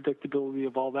the unpredictability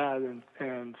of all that,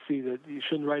 and see that you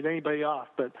shouldn't write anybody off.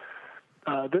 But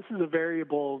this is a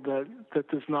variable that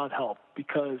does not help,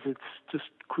 because it's just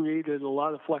created a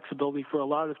lot of flexibility for a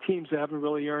lot of teams that haven't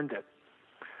really earned it.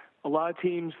 A lot of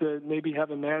teams that maybe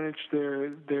haven't managed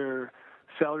their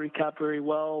salary cap very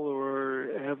well, or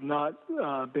have not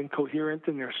been coherent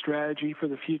in their strategy for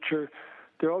the future,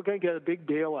 they're all going to get a big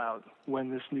bailout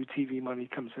when this new TV money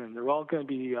comes in. They're all going to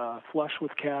be flush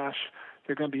with cash.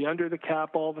 They're going to be under the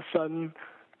cap all of a sudden,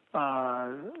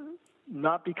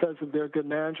 not because of their good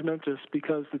management, just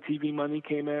because the TV money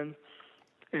came in.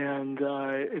 And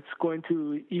it's going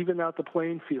to even out the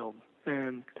playing field.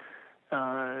 And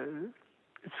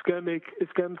it's going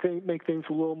to make things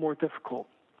a little more difficult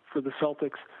for the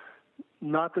Celtics.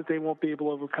 Not that they won't be able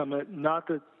to overcome it. Not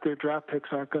that their draft picks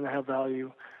aren't going to have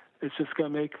value. It's just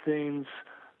going to make things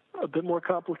a bit more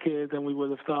complicated than we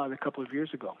would have thought a couple of years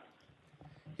ago.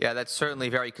 Yeah, that's certainly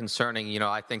very concerning. You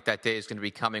know, I think that day is going to be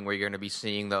coming where you're going to be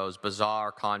seeing those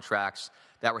bizarre contracts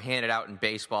that were handed out in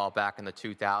baseball back in the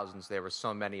 2000s. There were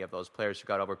so many of those players who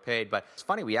got overpaid. But it's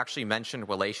funny, we actually mentioned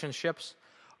relationships.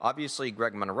 Obviously,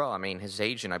 Greg Monroe, I mean, his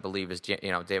agent, I believe, is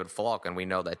David Falk, and we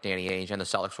know that Danny Ainge and the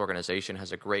Celtics organization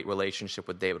has a great relationship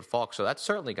with David Falk, so that's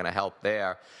certainly going to help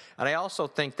there. And I also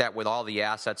think that with all the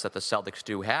assets that the Celtics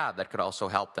do have, that could also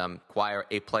help them acquire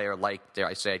a player like, dare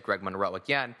I say, Greg Monroe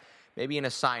again, maybe in a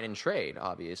sign and trade,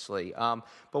 obviously.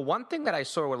 But one thing that I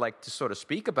sort of would like to sort of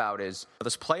speak about is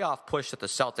this playoff push that the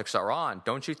Celtics are on.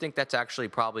 Don't you think that's actually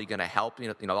probably going to help?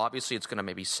 Obviously it's going to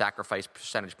maybe sacrifice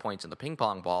percentage points in the ping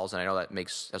pong balls, and I know that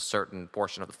makes a certain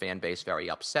portion of the fan base very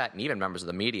upset, and even members of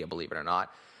the media, believe it or not.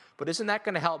 But isn't that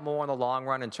going to help more in the long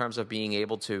run in terms of being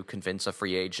able to convince a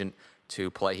free agent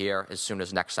to play here as soon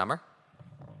as next summer?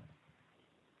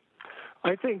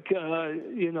 I think,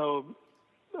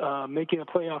 making a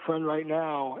playoff run right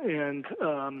now and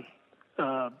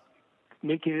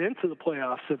making it into the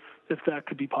playoffs, if that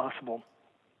could be possible,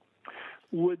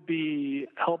 would be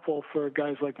helpful for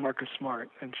guys like Marcus Smart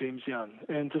and James Young,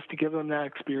 and just to give them that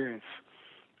experience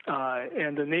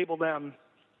and enable them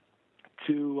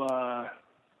to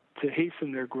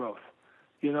hasten their growth.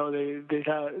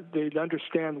 They'd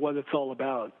understand what it's all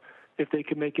about if they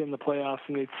could make it in the playoffs,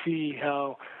 and they'd see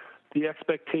how the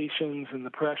expectations and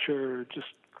the pressure just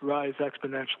rise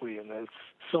exponentially, and it's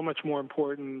so much more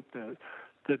important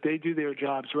that they do their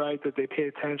jobs right, that they pay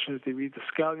attention, that they read the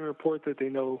scouting report, that they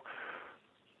know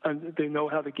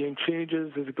how the game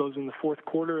changes as it goes in the fourth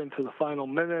quarter into the final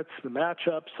minutes, the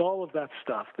matchups, all of that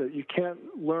stuff that you can't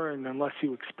learn unless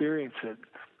you experience it.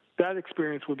 That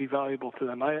experience would be valuable to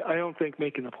them. I don't think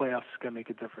making the playoffs is going to make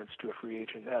a difference to a free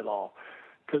agent at all,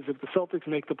 because if the Celtics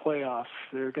make the playoffs,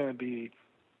 they're going to be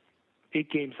 8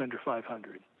 games under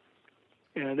 500.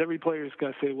 And every player is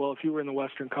going to say, well, if you were in the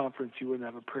Western Conference, you wouldn't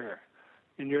have a prayer.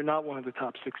 And you're not one of the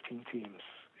top 16 teams,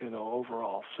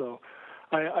 overall. So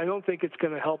I don't think it's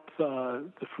going to help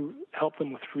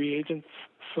them with free agents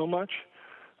so much.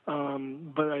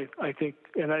 But I think,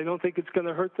 and I don't think it's going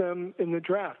to hurt them in the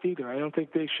draft either. I don't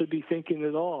think they should be thinking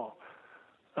at all,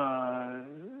 as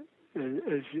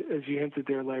you hinted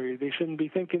there, Larry. They shouldn't be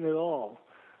thinking at all.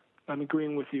 I'm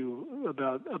agreeing with you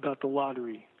about the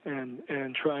lottery and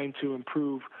trying to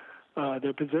improve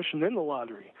their position in the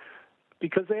lottery,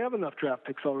 because they have enough draft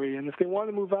picks already. And if they want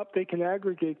to move up, they can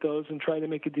aggregate those and try to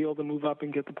make a deal to move up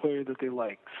and get the player that they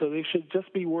like. So they should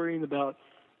just be worrying about,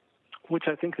 which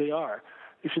I think they are,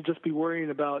 they should just be worrying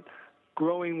about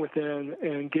growing within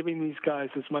and giving these guys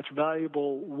as much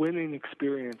valuable winning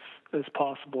experience as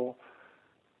possible,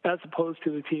 as opposed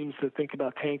to the teams that think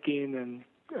about tanking and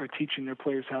are teaching their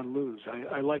players how to lose.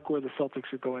 I like where the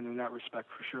Celtics are going in that respect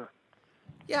for sure.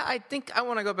 Yeah, I think I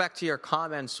want to go back to your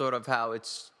comments, sort of how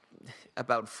it's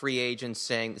about free agents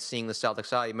seeing the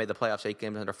Celtics, you made the playoffs 8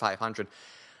 games under 500.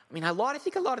 I mean, I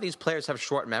think a lot of these players have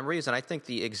short memories, and I think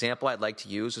the example I'd like to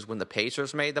use is when the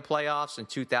Pacers made the playoffs in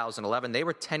 2011. They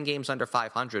were 10 games under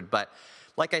 500, but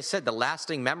like I said, the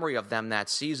lasting memory of them that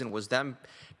season was them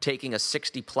taking a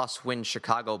 60-plus win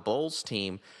Chicago Bulls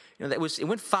team. It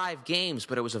went 5 games,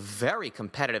 but it was a very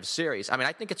competitive series. I mean,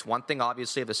 I think it's one thing,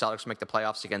 obviously, if the Celtics make the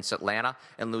playoffs against Atlanta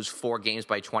and lose 4 games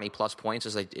by 20-plus points,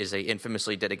 as they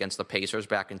infamously did against the Pacers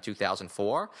back in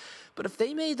 2004. But if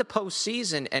they made the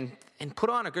postseason and put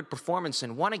on a good performance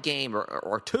and won a game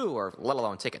or 2, or let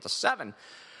alone take it to 7,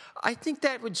 I think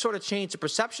that would sort of change the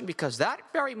perception, because that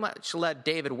very much led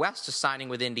David West to signing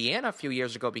with Indiana a few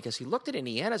years ago, because he looked at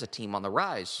Indiana as a team on the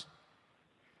rise.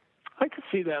 I could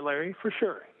see that, Larry, for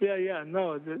sure. Yeah.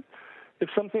 No, if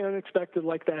something unexpected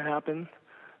like that happened,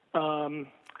 and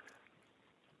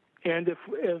if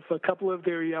a couple of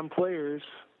their young players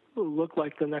look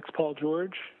like the next Paul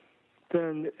George,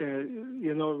 then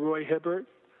Roy Hibbert,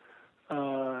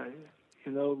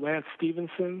 Lance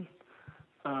Stevenson.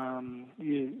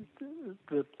 The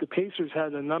Pacers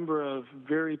had a number of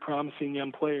very promising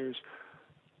young players.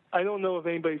 I don't know if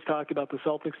anybody's talking about the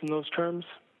Celtics in those terms.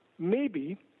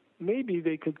 Maybe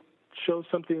they could show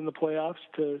something in the playoffs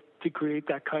to create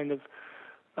that kind of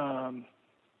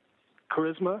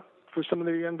charisma for some of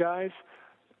their young guys.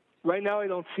 Right now, I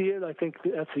don't see it. I think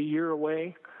that's a year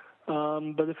away.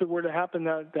 But if it were to happen,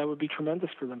 that would be tremendous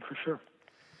for them, for sure.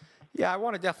 Yeah, I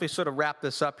want to definitely sort of wrap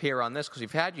this up here on this, because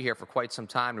we've had you here for quite some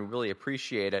time and we really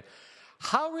appreciate it.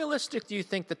 How realistic do you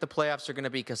think that the playoffs are going to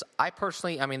be? Because I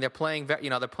personally, they're playing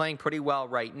pretty well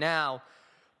right now,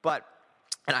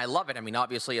 and I love it. I mean,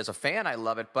 obviously, as a fan, I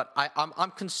love it. But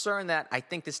I'm concerned that I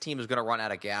think this team is going to run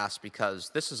out of gas,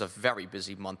 because this is a very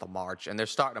busy month of March, and they're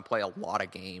starting to play a lot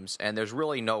of games, and there's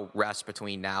really no rest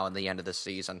between now and the end of the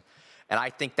season. And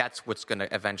I think that's what's going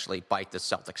to eventually bite the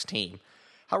Celtics team.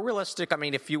 How realistic,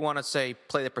 if you want to say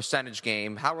play the percentage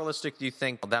game, how realistic do you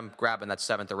think them grabbing that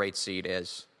 7th or 8th seed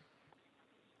is?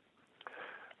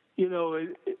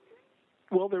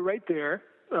 Well, they're right there.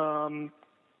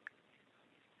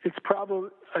 It's probably,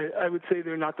 I would say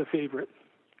they're not the favorite,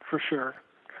 for sure.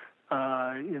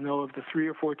 Of the 3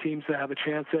 or 4 teams that have a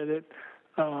chance at it,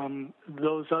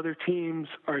 those other teams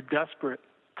are desperate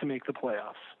to make the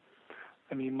playoffs.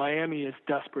 I mean, Miami is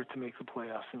desperate to make the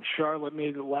playoffs, and Charlotte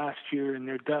made it last year, and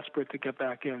they're desperate to get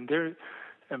back in.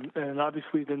 And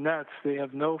obviously the Nets, they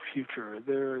have no future.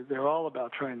 They're all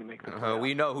about trying to make the playoffs.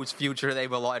 We know whose future they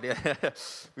belong to.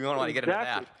 We don't want to get into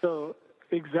that.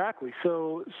 Exactly.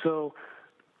 So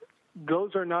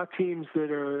those are not teams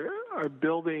that are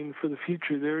building for the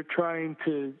future. They're trying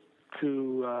to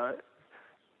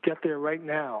get there right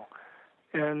now.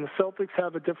 And the Celtics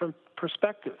have a different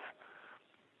perspective.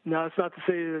 Now, it's not to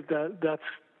say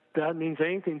that means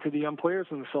anything to the young players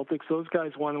in the Celtics. Those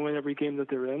guys want to win every game that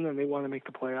they're in, and they want to make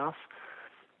the playoffs.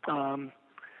 And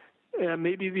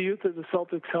maybe the youth of the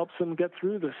Celtics helps them get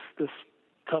through this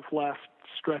tough last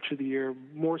stretch of the year,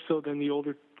 more so than the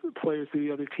older players of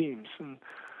the other teams.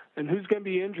 And who's going to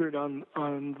be injured on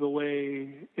the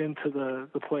way into the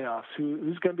playoffs?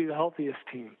 Who's going to be the healthiest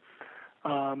team?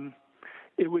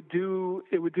 It would do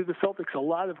the Celtics a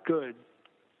lot of good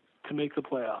to make the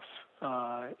playoffs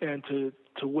and to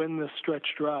win this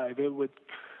stretch drive. It would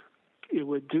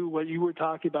do what you were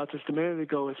talking about just a minute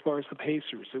ago as far as the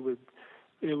Pacers. It would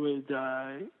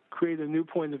create a new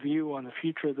point of view on the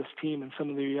future of this team and some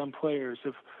of their young players.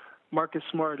 If Marcus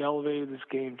Smart elevated his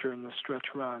game during the stretch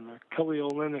run, or Kelly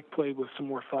Olynyk played with some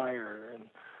more fire, and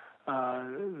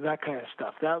that kind of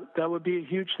stuff. That would be a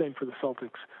huge thing for the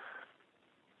Celtics.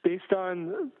 Based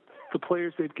on the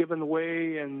players they've given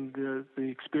away and the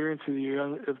experience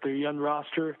of their young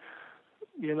roster,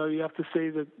 you have to say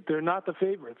that they're not the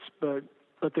favorites, but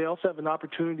they also have an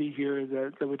opportunity here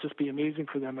that would just be amazing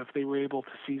for them if they were able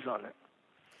to seize on it.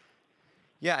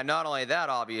 Yeah, not only that,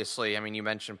 obviously, I mean, you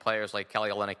mentioned players like Kelly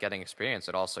Olynyk getting experience.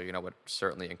 It also, would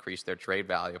certainly increase their trade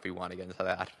value if we want to get into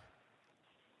that.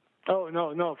 Oh,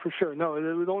 no, for sure. No, it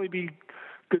would only be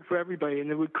good for everybody,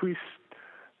 and it would increase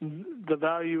the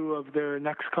value of their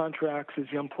next contracts as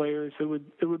young players. It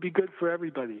would be good for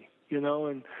everybody,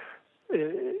 and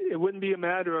it wouldn't be a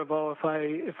matter of, if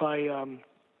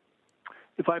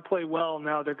I play well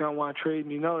now they're going to want to trade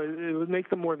me. No, it would make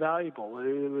them more valuable.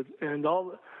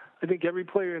 I think every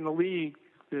player in the league,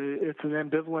 it's an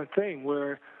ambivalent thing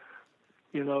where,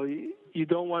 you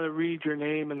don't want to read your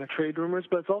name in the trade rumors,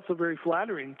 but it's also very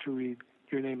flattering to read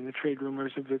your name in the trade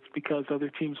rumors if it's because other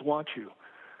teams want you.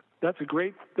 That's a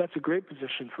great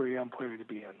position for a young player to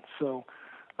be in. So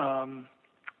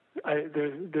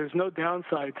there's no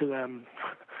downside to them,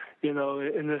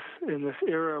 in this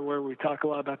era where we talk a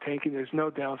lot about tanking. There's no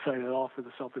downside at all for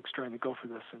the Celtics trying to go for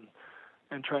this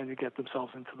and trying to get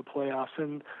themselves into the playoffs.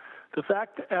 And the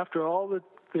fact that after all that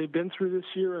they've been through this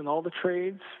year and all the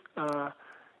trades,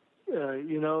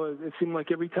 it seemed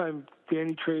like every time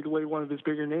Danny traded away one of his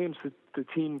bigger names, the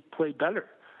team played better.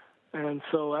 And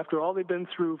so after all they've been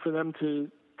through, for them to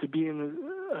be in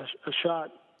a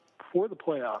shot for the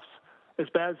playoffs, as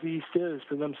bad as the East is,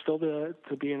 for them still to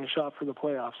be in a shot for the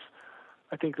playoffs,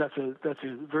 I think that's a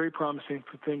very promising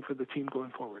thing for the team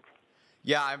going forward.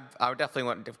 Yeah, I would definitely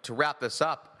want to wrap this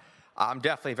up. I'm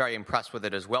definitely very impressed with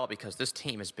it as well because this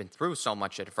team has been through so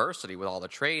much adversity with all the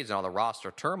trades and all the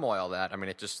roster turmoil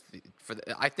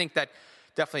I think that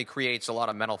definitely creates a lot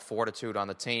of mental fortitude on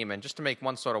the team. And just to make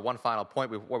one final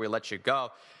point before we let you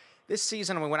go, this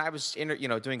season, when I was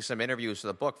doing some interviews for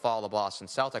the book, Follow the Boston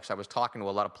Celtics, I was talking to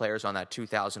a lot of players on that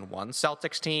 2001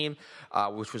 Celtics team,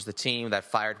 which was the team that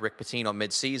fired Rick Pitino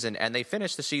midseason, and they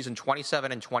finished the season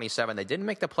 27-27. They didn't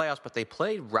make the playoffs, but they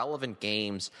played relevant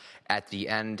games at the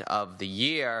end of the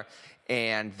year,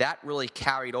 and that really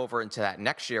carried over into that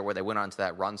next year where they went on to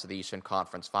that run to the Eastern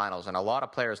Conference Finals. And a lot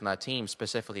of players on that team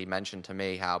specifically mentioned to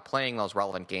me how playing those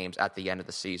relevant games at the end of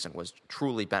the season was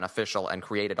truly beneficial and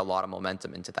created a lot of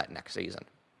momentum into that next season.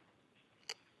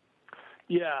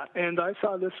 Yeah, and I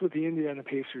saw this with the Indiana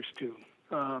Pacers too.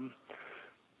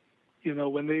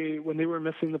 When they were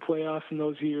missing the playoffs in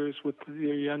those years with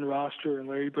their young roster and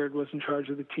Larry Bird was in charge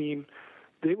of the team,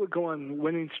 they would go on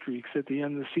winning streaks at the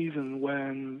end of the season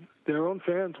when their own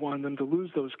fans wanted them to lose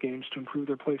those games to improve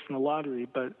their place in the lottery.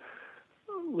 But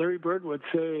Larry Bird would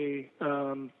say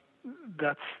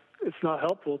it's not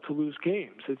helpful to lose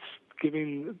games. It's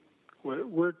giving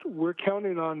we're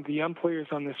counting on the young players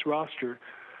on this roster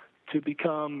to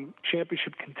become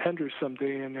championship contenders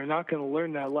someday, and they're not going to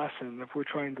learn that lesson if we're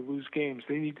trying to lose games.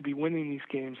 They need to be winning these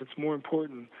games. It's more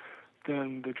important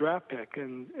than the draft pick,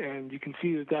 and you can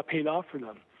see that paid off for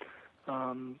them.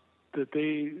 That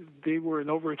they were an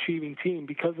overachieving team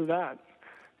because of that,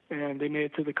 and they made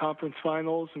it to the conference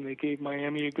finals, and they gave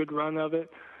Miami a good run of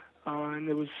it.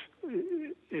 And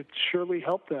it surely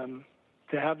helped them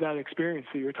to have that experience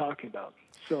that you're talking about.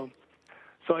 So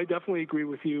I definitely agree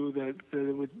with you that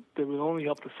it would only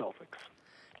help the Celtics.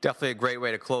 Definitely a great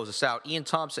way to close this out. Ian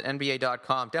Thomsen,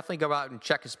 NBA.com. Definitely go out and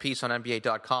check his piece on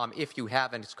NBA.com if you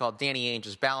haven't. It's called Danny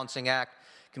Ainge's Balancing Act.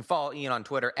 You can follow Ian on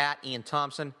Twitter at Ian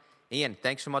Thomsen. Ian,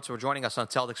 thanks so much for joining us on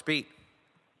Celtics Beat.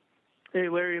 Hey,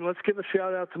 Larry, and let's give a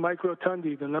shout-out to Mike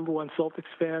Rotundi, the #1 Celtics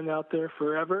fan out there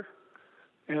forever.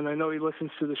 And I know he listens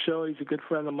to the show. He's a good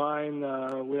friend of mine.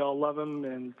 We all love him,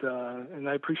 and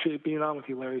I appreciate being on with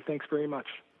you, Larry. Thanks very much.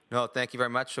 No, thank you very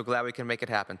much. So glad we can make it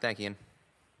happen. Thank you, Ian.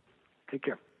 Take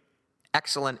care.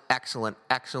 Excellent, excellent,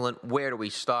 excellent. Where do we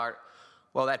start?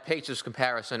 Well, that Pacers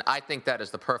comparison, I think that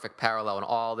is the perfect parallel in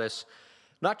all this.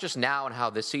 Not just now and how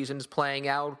this season is playing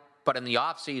out, but in the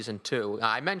offseason, too.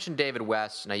 I mentioned David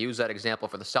West, and I use that example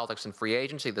for the Celtics in free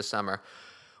agency this summer,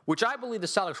 which I believe the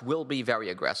Celtics will be very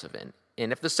aggressive in.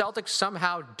 And if the Celtics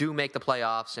somehow do make the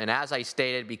playoffs, and as I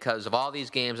stated, because of all these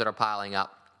games that are piling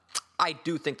up, I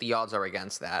do think the odds are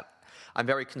against that. I'm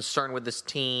very concerned with this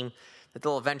team, that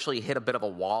they'll eventually hit a bit of a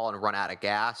wall and run out of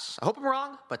gas. I hope I'm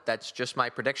wrong, but that's just my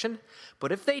prediction.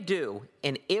 But if they do,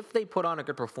 and if they put on a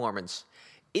good performance,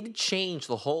 it'd change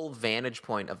the whole vantage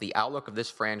point of the outlook of this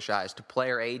franchise to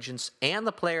player agents and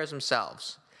the players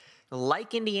themselves.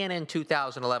 Like Indiana in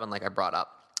 2011, like I brought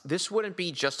up, this wouldn't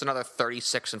be just another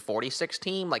 36-46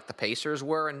 team like the Pacers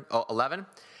were in 11,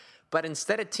 but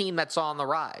instead a team that's on the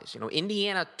rise.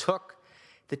 Indiana took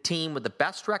the team with the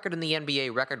best record in the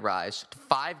NBA record rise to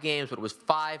 5 games, but it was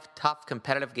 5 tough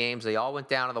competitive games. They all went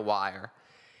down to the wire.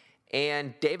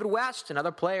 And David West and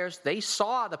other players, they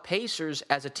saw the Pacers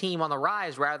as a team on the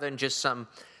rise rather than just some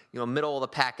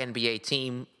middle-of-the-pack NBA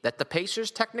team that the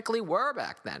Pacers technically were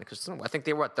back then, because I think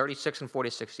they were at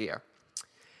 36-46 a year.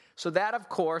 So that, of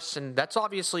course, and that's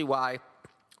obviously why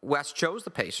West chose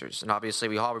the Pacers. And obviously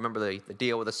we all remember the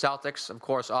deal with the Celtics. Of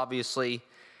course, obviously,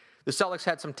 the Celtics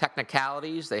had some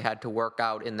technicalities they had to work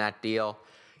out in that deal,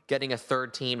 getting a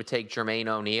third team to take Jermaine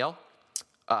O'Neal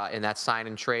in that sign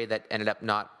and trade that ended up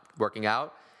not working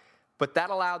out. But that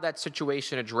allowed that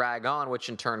situation to drag on, which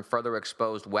in turn further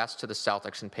exposed West to the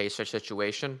Celtics and Pacers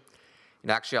situation. And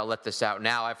actually, I'll let this out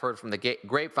now. I've heard from the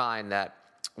grapevine that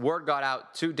word got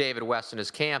out to David West in his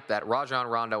camp that Rajon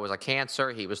Rondo was a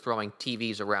cancer. He was throwing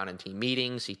TVs around in team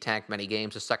meetings. He tanked many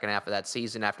games the second half of that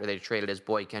season after they traded his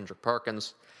boy Kendrick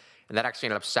Perkins. And that actually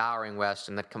ended up souring West,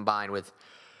 and that combined with,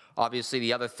 obviously,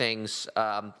 the other things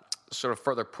sort of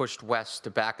further pushed West to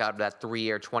back out of that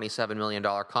 3-year, $27 million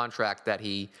contract that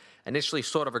he initially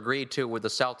sort of agreed to with the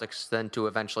Celtics, then to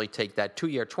eventually take that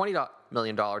 2-year, $20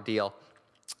 million deal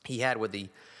he had with the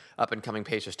up-and-coming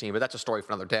Pacers team. But that's a story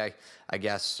for another day, I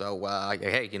guess. So,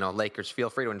 hey, Lakers, feel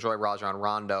free to enjoy Rajon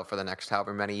Rondo for the next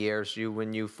however many years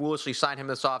when you foolishly sign him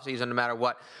this offseason, no matter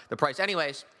what the price.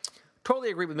 Anyways,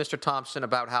 totally agree with Mr. Thomsen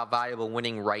about how valuable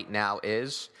winning right now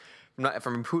is.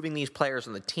 From improving these players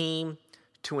on the team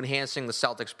to enhancing the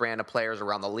Celtics brand of players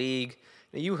around the league.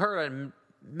 Now, you heard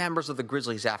members of the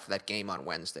Grizzlies after that game on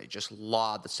Wednesday just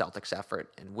laud the Celtics'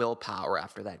 effort and willpower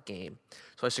after that game.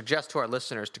 So I suggest to our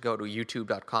listeners to go to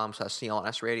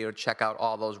youtube.com/CLNS Radio to check out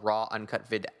all those raw, uncut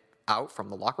vid out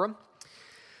from the locker room.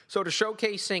 So to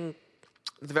showcasing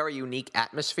the very unique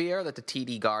atmosphere that the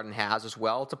TD Garden has as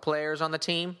well to players on the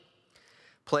team,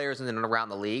 players in and around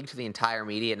the league, to the entire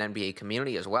media and NBA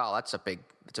community as well. That's a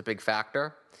big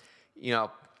factor.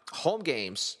 Home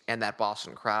games and that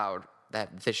Boston crowd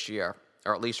that this year,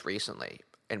 or at least recently,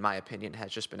 in my opinion,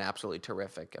 has just been absolutely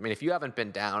terrific. I mean, if you haven't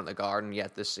been down in the Garden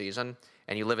yet this season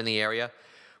and you live in the area,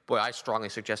 boy, I strongly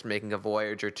suggest making a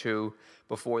voyage or two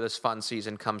before this fun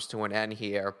season comes to an end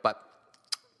here. But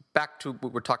back to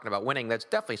what we're talking about winning, that's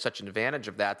definitely such an advantage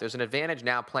of that. There's an advantage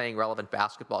now playing relevant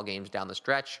basketball games down the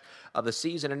stretch of the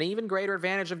season, an even greater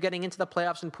advantage of getting into the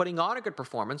playoffs and putting on a good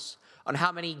performance on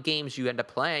how many games you end up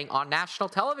playing on national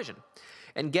television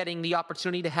and getting the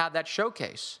opportunity to have that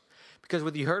showcase. Because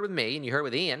what you heard with me and you heard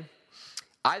with Ian,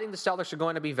 I think the Celtics are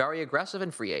going to be very aggressive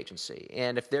in free agency.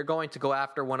 And if they're going to go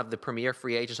after one of the premier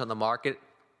free agents on the market,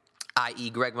 i.e.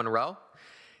 Greg Monroe,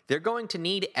 they're going to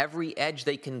need every edge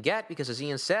they can get because, as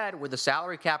Ian said, with the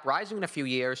salary cap rising in a few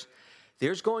years,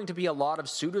 there's going to be a lot of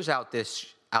suitors out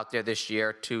there this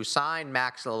year to sign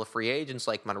max-level free agents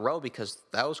like Monroe because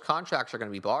those contracts are going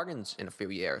to be bargains in a few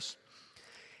years.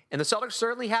 And the Celtics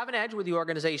certainly have an edge with the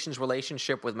organization's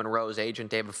relationship with Monroe's agent,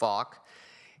 David Falk,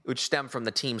 which stemmed from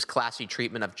the team's classy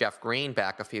treatment of Jeff Green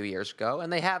back a few years ago.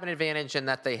 And they have an advantage in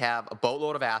that they have a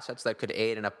boatload of assets that could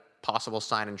aid in a possible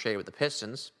sign and trade with the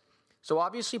Pistons. So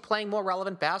obviously playing more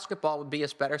relevant basketball would be a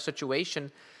better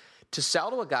situation to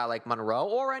sell to a guy like Monroe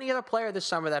or any other player this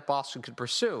summer that Boston could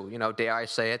pursue. Dare I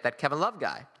say it, that Kevin Love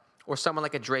guy. Or someone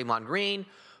like a Draymond Green,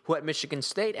 who at Michigan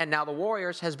State and now the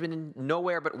Warriors has been in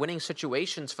nowhere but winning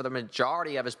situations for the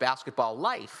majority of his basketball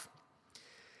life.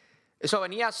 So,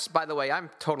 and yes, by the way, I'm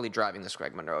totally driving this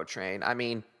Greg Monroe train. I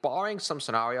mean, barring some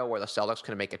scenario where the Celtics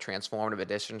can make a transformative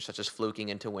addition, such as fluking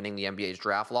into winning the NBA's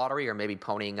draft lottery or maybe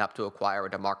ponying up to acquire a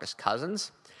DeMarcus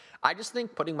Cousins, I just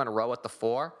think putting Monroe at the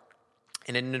 4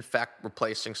 and in effect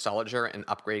replacing Sullinger and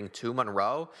upgrading to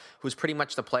Monroe, who's pretty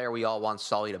much the player we all want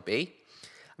Sully to be.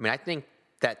 I mean, I think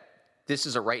that this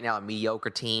is right now a mediocre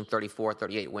team, 34,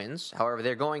 38 wins. However,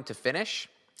 they're going to finish.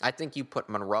 I think you put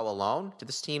Monroe alone to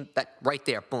this team, that right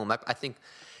there, boom, I think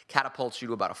catapults you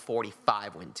to about a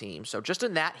 45-win team. So just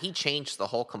in that, he changed the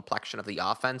whole complexion of the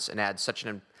offense and adds such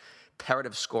an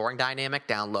imperative scoring dynamic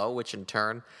down low, which in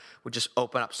turn would just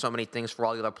open up so many things for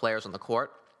all the other players on the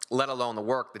court, let alone the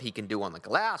work that he can do on the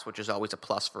glass, which is always a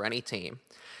plus for any team.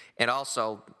 And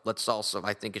also,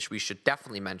 I think we should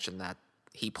definitely mention that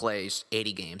he plays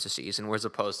 80 games a season, as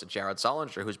opposed to Jared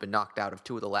Sullinger, who's been knocked out of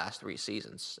 2 of the last 3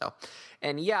 seasons. So,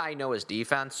 and yeah, I know his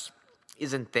defense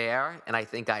isn't there, and I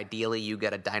think ideally you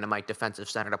get a dynamite defensive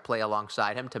center to play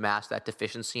alongside him to mask that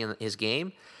deficiency in his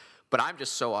game. But I'm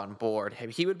just so on board.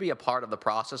 He would be a part of the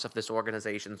process of this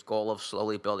organization's goal of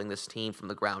slowly building this team from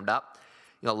the ground up.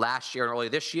 Last year and early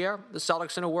this year, the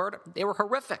Celtics, in a word, they were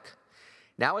horrific.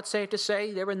 Now it's safe to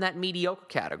say they're in that mediocre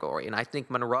category, and I think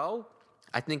Monroe,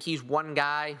 he's one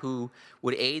guy who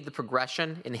would aid the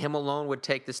progression, and him alone would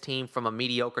take this team from a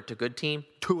mediocre to good team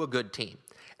to a good team.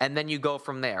 And then you go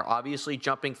from there. Obviously,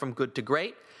 jumping from good to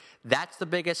great, that's the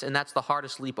biggest and that's the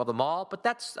hardest leap of them all, but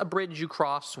that's a bridge you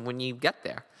cross when you get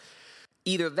there.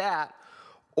 Either that,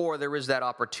 or there is that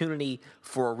opportunity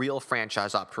for a real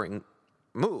franchise-altering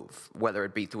move, whether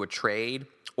it be through a trade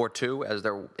or 2, as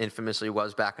there infamously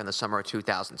was back in the summer of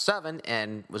 2007,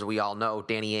 and as we all know,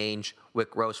 Danny Ainge, Wyc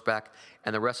Grousbeck,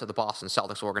 and the rest of the Boston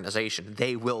Celtics organization,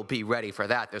 they will be ready for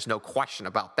that. There's no question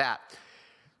about that.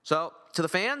 So, to the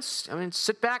fans,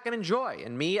 sit back and enjoy.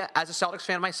 And me, as a Celtics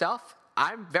fan myself,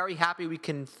 I'm very happy we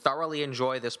can thoroughly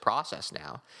enjoy this process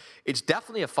now. It's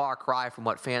definitely a far cry from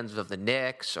what fans of the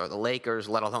Knicks or the Lakers,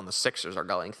 let alone the Sixers, are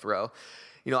going through.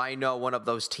 I know one of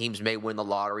those teams may win the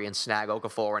lottery and snag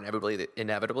Okafor, and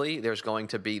inevitably there's going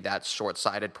to be that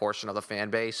short-sighted portion of the fan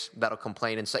base that'll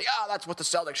complain and say, that's what the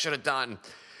Celtics should have done.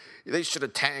 They should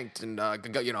have tanked and,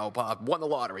 won the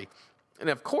lottery. And,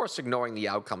 of course, ignoring the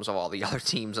outcomes of all the other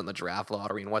teams in the draft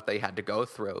lottery and what they had to go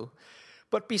through.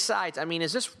 But besides,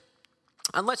 is this,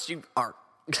 unless you are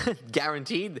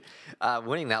guaranteed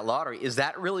winning that lottery, is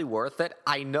that really worth it?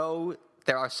 I know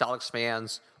there are Celtics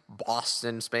fans,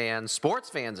 Boston fans, sports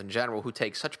fans in general, who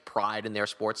take such pride in their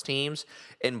sports teams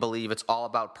and believe it's all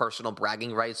about personal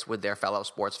bragging rights with their fellow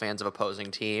sports fans of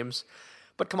opposing teams.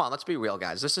 But come on, let's be real,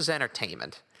 guys. This is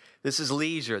entertainment. This is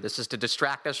leisure. This is to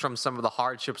distract us from some of the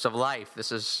hardships of life.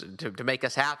 This is to make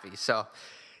us happy. So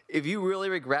if you really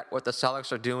regret what the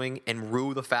Celtics are doing and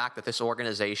rue the fact that this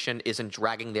organization isn't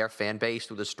dragging their fan base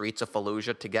through the streets of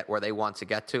Fallujah to get where they want to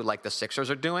get to, like the Sixers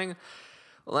are doing,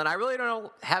 well, then I really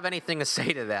don't have anything to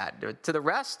say to that. To the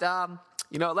rest,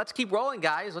 let's keep rolling,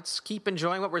 guys. Let's keep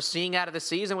enjoying what we're seeing out of the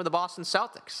season with the Boston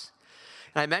Celtics.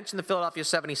 And I mentioned the Philadelphia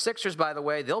 76ers, by the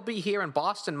way. They'll be here in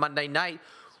Boston Monday night.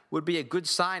 Would be a good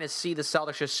sign to see the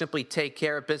Celtics just simply take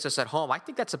care of business at home. I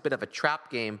think that's a bit of a trap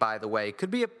game, by the way.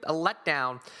 Could be a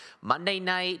letdown. Monday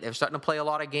night, they're starting to play a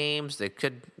lot of games. They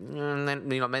could,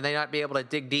 may they not be able to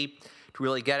dig deep to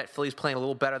really get it. Philly's playing a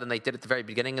little better than they did at the very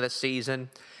beginning of the season.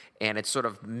 And it's sort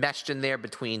of meshed in there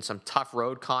between some tough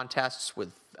road contests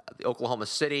with Oklahoma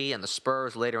City and the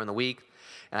Spurs later in the week.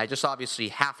 And I just obviously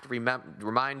have to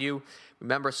remind you,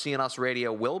 remember CLNS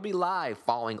Radio will be live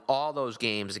following all those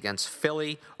games against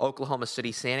Philly, Oklahoma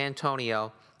City, San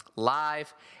Antonio,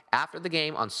 live after the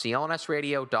game on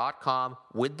clnsradio.com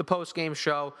with the postgame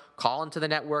show. Call into the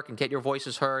network and get your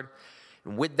voices heard.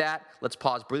 And with that, let's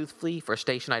pause briefly for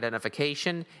station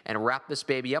identification and wrap this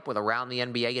baby up with Around the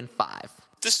NBA in 5.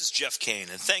 This is Jeff Kane,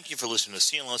 and thank you for listening to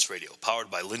CLNS Radio, powered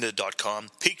by lynda.com,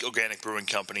 Peak Organic Brewing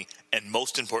Company, and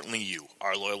most importantly you,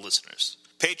 our loyal listeners.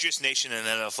 Patriots Nation and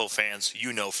NFL fans,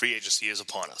 free agency is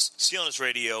upon us. CLNS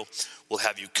Radio will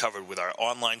have you covered with our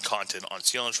online content on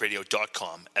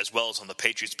clnsradio.com, as well as on the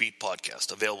Patriots Beat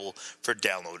podcast, available for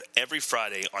download every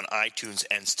Friday on iTunes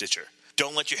and Stitcher.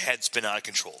 Don't let your head spin out of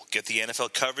control. Get the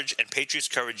NFL coverage and Patriots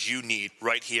coverage you need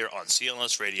right here on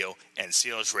CLNS Radio and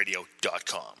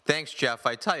clnsradio.com. Thanks, Jeff.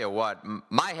 I tell you what,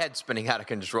 my head's spinning out of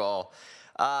control.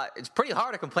 It's pretty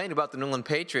hard to complain about the New England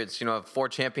Patriots, 4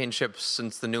 championships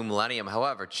since the new millennium.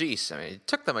 However, it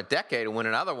took them a decade to win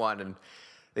another one, and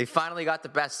They finally got the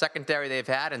best secondary they've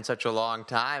had in such a long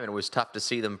time, and it was tough to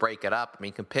see them break it up. I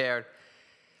mean,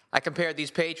 I compared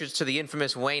these Patriots to the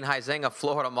infamous Wayne Huizenga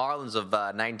Florida Marlins of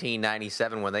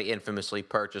 1997 when they infamously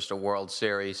purchased a World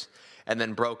Series and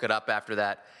then broke it up after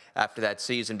that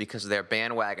season because their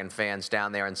bandwagon fans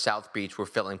down there in South Beach were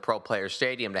filling Pro Players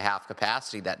Stadium to half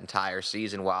capacity that entire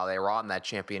season while they were on that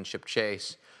championship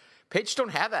chase. Patriots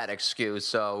don't have that excuse,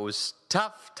 so it was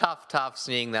tough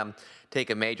seeing them take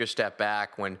a major step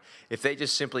back when if they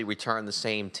just simply returned the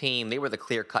same team, they were the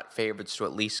clear-cut favorites to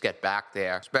at least get back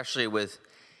there, especially with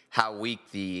how weak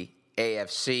the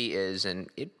AFC is, and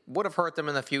it would have hurt them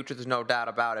in the future, there's no doubt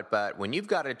about it, but when you've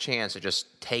got a chance to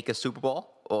just take a Super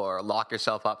Bowl or lock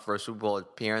yourself up for a Super Bowl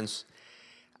appearance,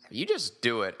 you just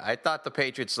do it. I thought the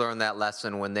Patriots learned that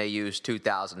lesson when they used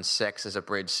 2006 as a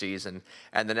bridge season,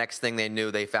 and the next thing they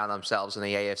knew, they found themselves in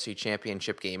the AFC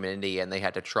Championship game in Indy, and they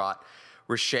had to trot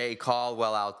Rashae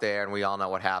Caldwell out there, and we all know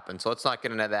what happened. So let's not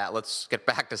get into that. Let's get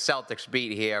back to Celtics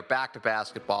beat here, back to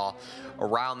basketball,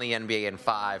 around the NBA in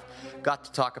 5. Got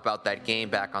to talk about that game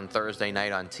back on Thursday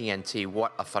night on TNT.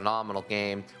 What a phenomenal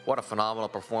game. What a phenomenal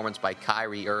performance by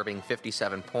Kyrie Irving,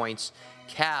 57 points.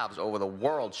 Cavs over the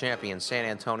world champion San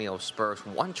Antonio Spurs,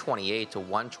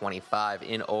 128-125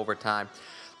 in overtime.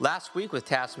 Last week with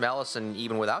Taz Mellis, and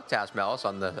even without Taz Mellis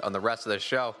on the rest of the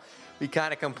show, we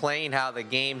kind of complain how the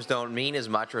games don't mean as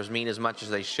much or as mean as much as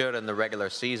they should in the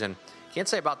regular season. Can't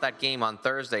say about that game on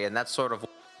Thursday, and that's sort of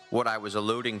what I was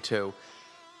alluding to.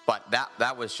 But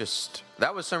that was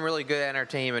some really good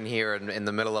entertainment here in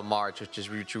the middle of March,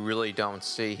 which you really don't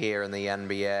see here in the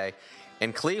NBA.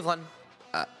 In Cleveland,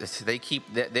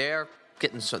 they're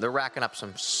racking up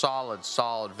some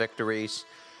solid victories.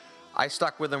 I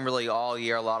stuck with them really all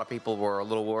year. A lot of people were a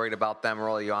little worried about them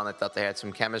early on. They thought they had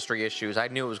some chemistry issues. I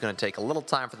knew it was going to take a little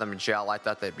time for them to gel. I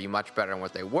thought they'd be much better than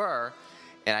what they were,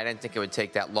 and I didn't think it would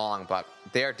take that long, but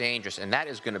they're dangerous, and that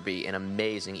is going to be an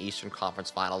amazing Eastern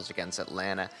Conference Finals against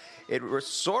Atlanta. It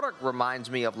sort of reminds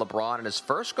me of LeBron in his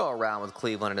first go-around with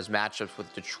Cleveland and his matchups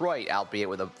with Detroit, albeit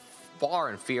with a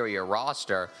far inferior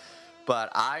roster.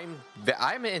 But I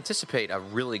anticipate a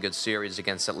really good series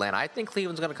against Atlanta. I think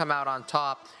Cleveland's going to come out on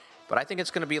top, but I think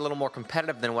it's going to be a little more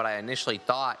competitive than what I initially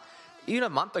thought. Even a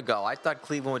month ago, I thought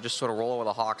Cleveland would just sort of roll over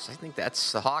the Hawks. I think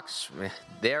that's the Hawks.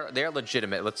 They're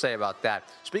legitimate. Let's say about that.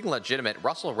 Speaking of legitimate,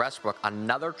 Russell Westbrook,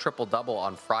 another triple-double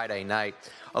on Friday night.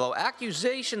 Although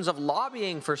accusations of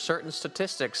lobbying for certain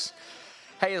statistics,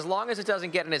 hey, as long as it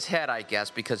doesn't get in his head, I guess,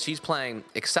 because he's playing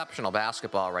exceptional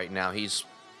basketball right now. He's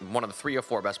one of the 3 or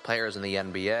 4 best players in the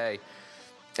NBA,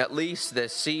 at least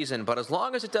this season. But as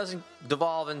long as it doesn't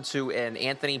devolve into an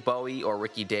Anthony Bowie or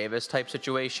Ricky Davis type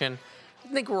situation, I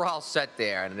think we're all set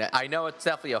there. And I know it's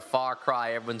definitely a far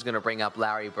cry. Everyone's going to bring up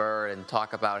Larry Bird and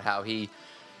talk about how he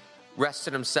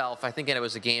rested himself. I think it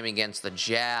was a game against the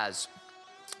Jazz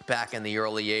back in the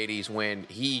early 80s when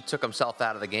he took himself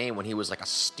out of the game when he was like a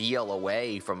steal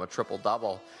away from a a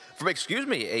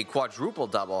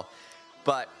quadruple-double.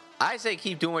 But I say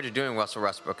keep doing what you're doing, Russell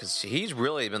Westbrook, because he's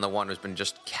really been the one who's been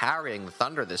just carrying the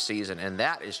Thunder this season, and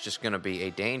that is just going to be a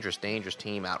dangerous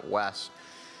team out west.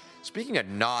 Speaking of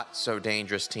not so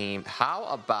dangerous team, how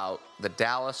about the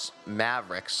Dallas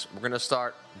Mavericks? We're going to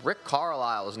start. Rick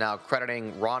Carlisle is now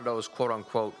crediting Rondo's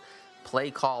quote-unquote play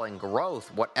calling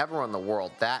growth, whatever in the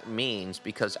world that means,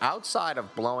 because outside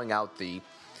of blowing out the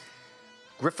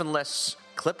Griffinless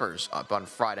Clippers up on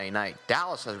Friday night,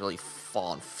 Dallas has really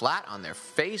fallen flat on their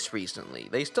face recently.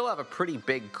 They still have a pretty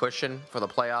big cushion for the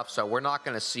playoffs, so we're not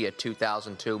going to see a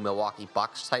 2002 Milwaukee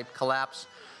Bucks type collapse.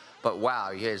 But wow,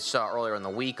 you guys saw earlier in the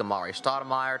week, Amari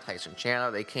Stoudemire, Tyson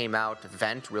Chandler, they came out to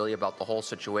vent really about the whole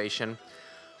situation.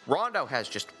 Rondo has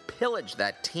just pillaged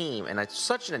that team, and it's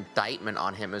such an indictment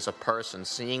on him as a person,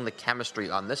 seeing the chemistry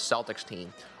on this Celtics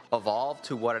team evolve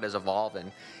to what it has evolved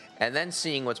in, and then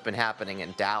seeing what's been happening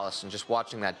in Dallas and just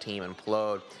watching that team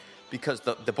implode. Because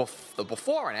the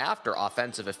before and after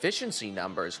offensive efficiency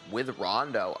numbers with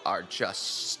Rondo are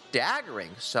just staggering.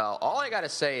 So all I got to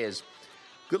say is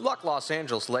good luck, Los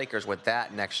Angeles Lakers, with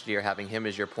that next year, having him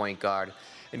as your point guard.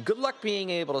 And good luck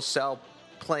being able to sell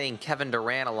playing Kevin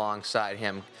Durant alongside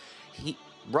him.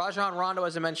 Rajon Rondo,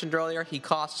 as I mentioned earlier, he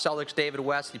cost Celtics David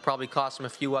West. He probably cost him a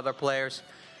few other players.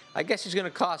 I guess he's going to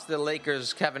cost the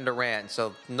Lakers Kevin Durant,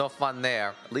 so no fun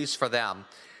there, at least for them.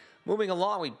 Moving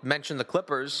along, we mentioned the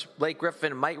Clippers. Blake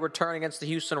Griffin might return against the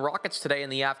Houston Rockets today in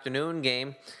the afternoon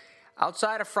game.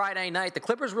 Outside of Friday night, the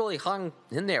Clippers really hung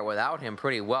in there without him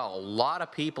pretty well. A lot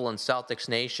of people in Celtics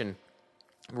Nation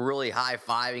really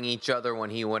high-fiving each other when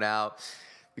he went out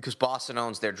because Boston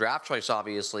owns their draft choice,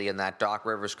 obviously, in that Doc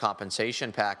Rivers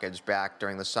compensation package back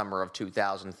during the summer of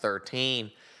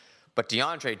 2013. But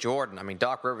DeAndre Jordan, I mean,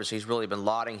 Doc Rivers, he's really been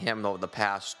lauding him over the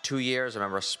past 2 years. I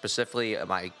remember specifically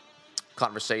my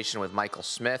conversation with Michael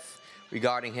Smith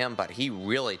regarding him, but he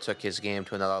really took his game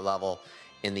to another level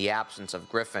in the absence of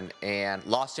Griffin. And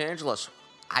Los Angeles,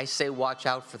 I say watch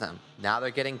out for them. Now they're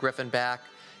getting Griffin back.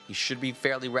 He should be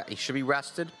he should be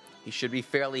rested. He should be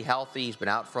fairly healthy. He's been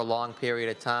out for a long period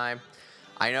of time.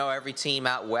 I know every team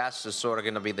out west is sort of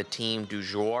going to be the team du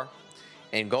jour.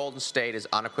 And Golden State is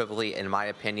unequivocally, in my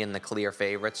opinion, the clear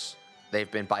favorites.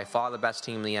 They've been by far the best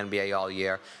team in the NBA all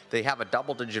year. They have a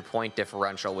double-digit point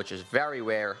differential, which is very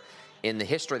rare in the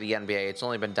history of the NBA. It's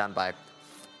only been done by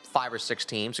 5 or 6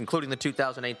 teams, including the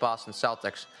 2008 Boston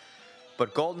Celtics.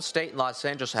 But Golden State and Los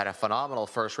Angeles had a phenomenal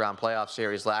first-round playoff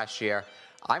series last year.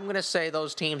 I'm going to say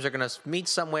those teams are going to meet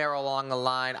somewhere along the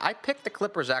line. I picked the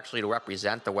Clippers, actually, to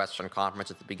represent the Western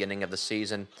Conference at the beginning of the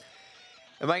season.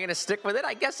 Am I going to stick with it?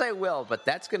 I guess I will, but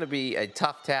that's going to be a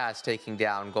tough task taking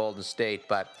down Golden State.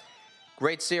 But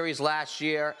great series last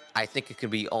year. I think it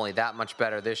could be only that much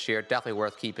better this year. Definitely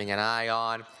worth keeping an eye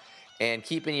on. And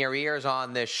keeping your ears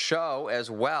on this show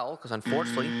as well, because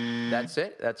unfortunately, that's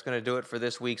it. That's going to do it for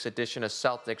this week's edition of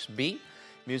Celtics Beat.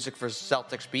 Music for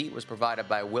Celtics Beat was provided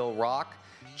by Will Rock,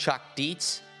 Chuck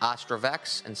Dietz,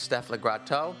 Ostrovex, and Steph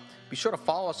Legrateau. Be sure to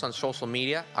follow us on social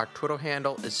media. Our Twitter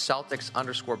handle is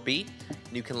Celtics_Beat.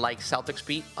 And you can like Celtics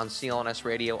Beat on CLNS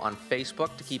Radio on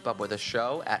Facebook to keep up with the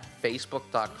show at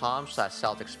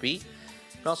facebook.com/CelticsBeat. You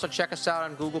can also check us out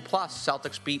on Google+,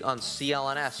 Celtics Beat on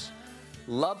CLNS.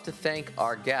 Love to thank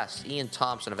our guest, Ian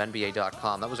Thomsen of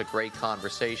NBA.com. That was a great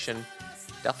conversation.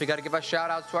 Definitely got to give a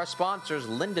shout-out to our sponsors,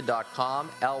 lynda.com,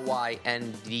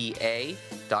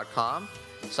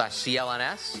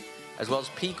 lynda.com/CLNS, as well as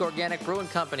Peak Organic Brewing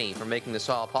Company for making this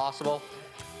all possible.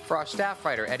 For our staff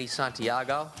writer, Eddie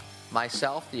Santiago,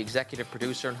 myself, the executive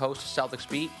producer and host of Celtics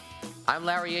Beat, I'm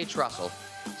Larry H. Russell.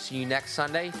 See you next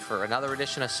Sunday for another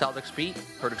edition of Celtics Beat,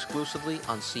 heard exclusively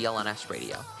on CLNS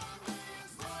Radio.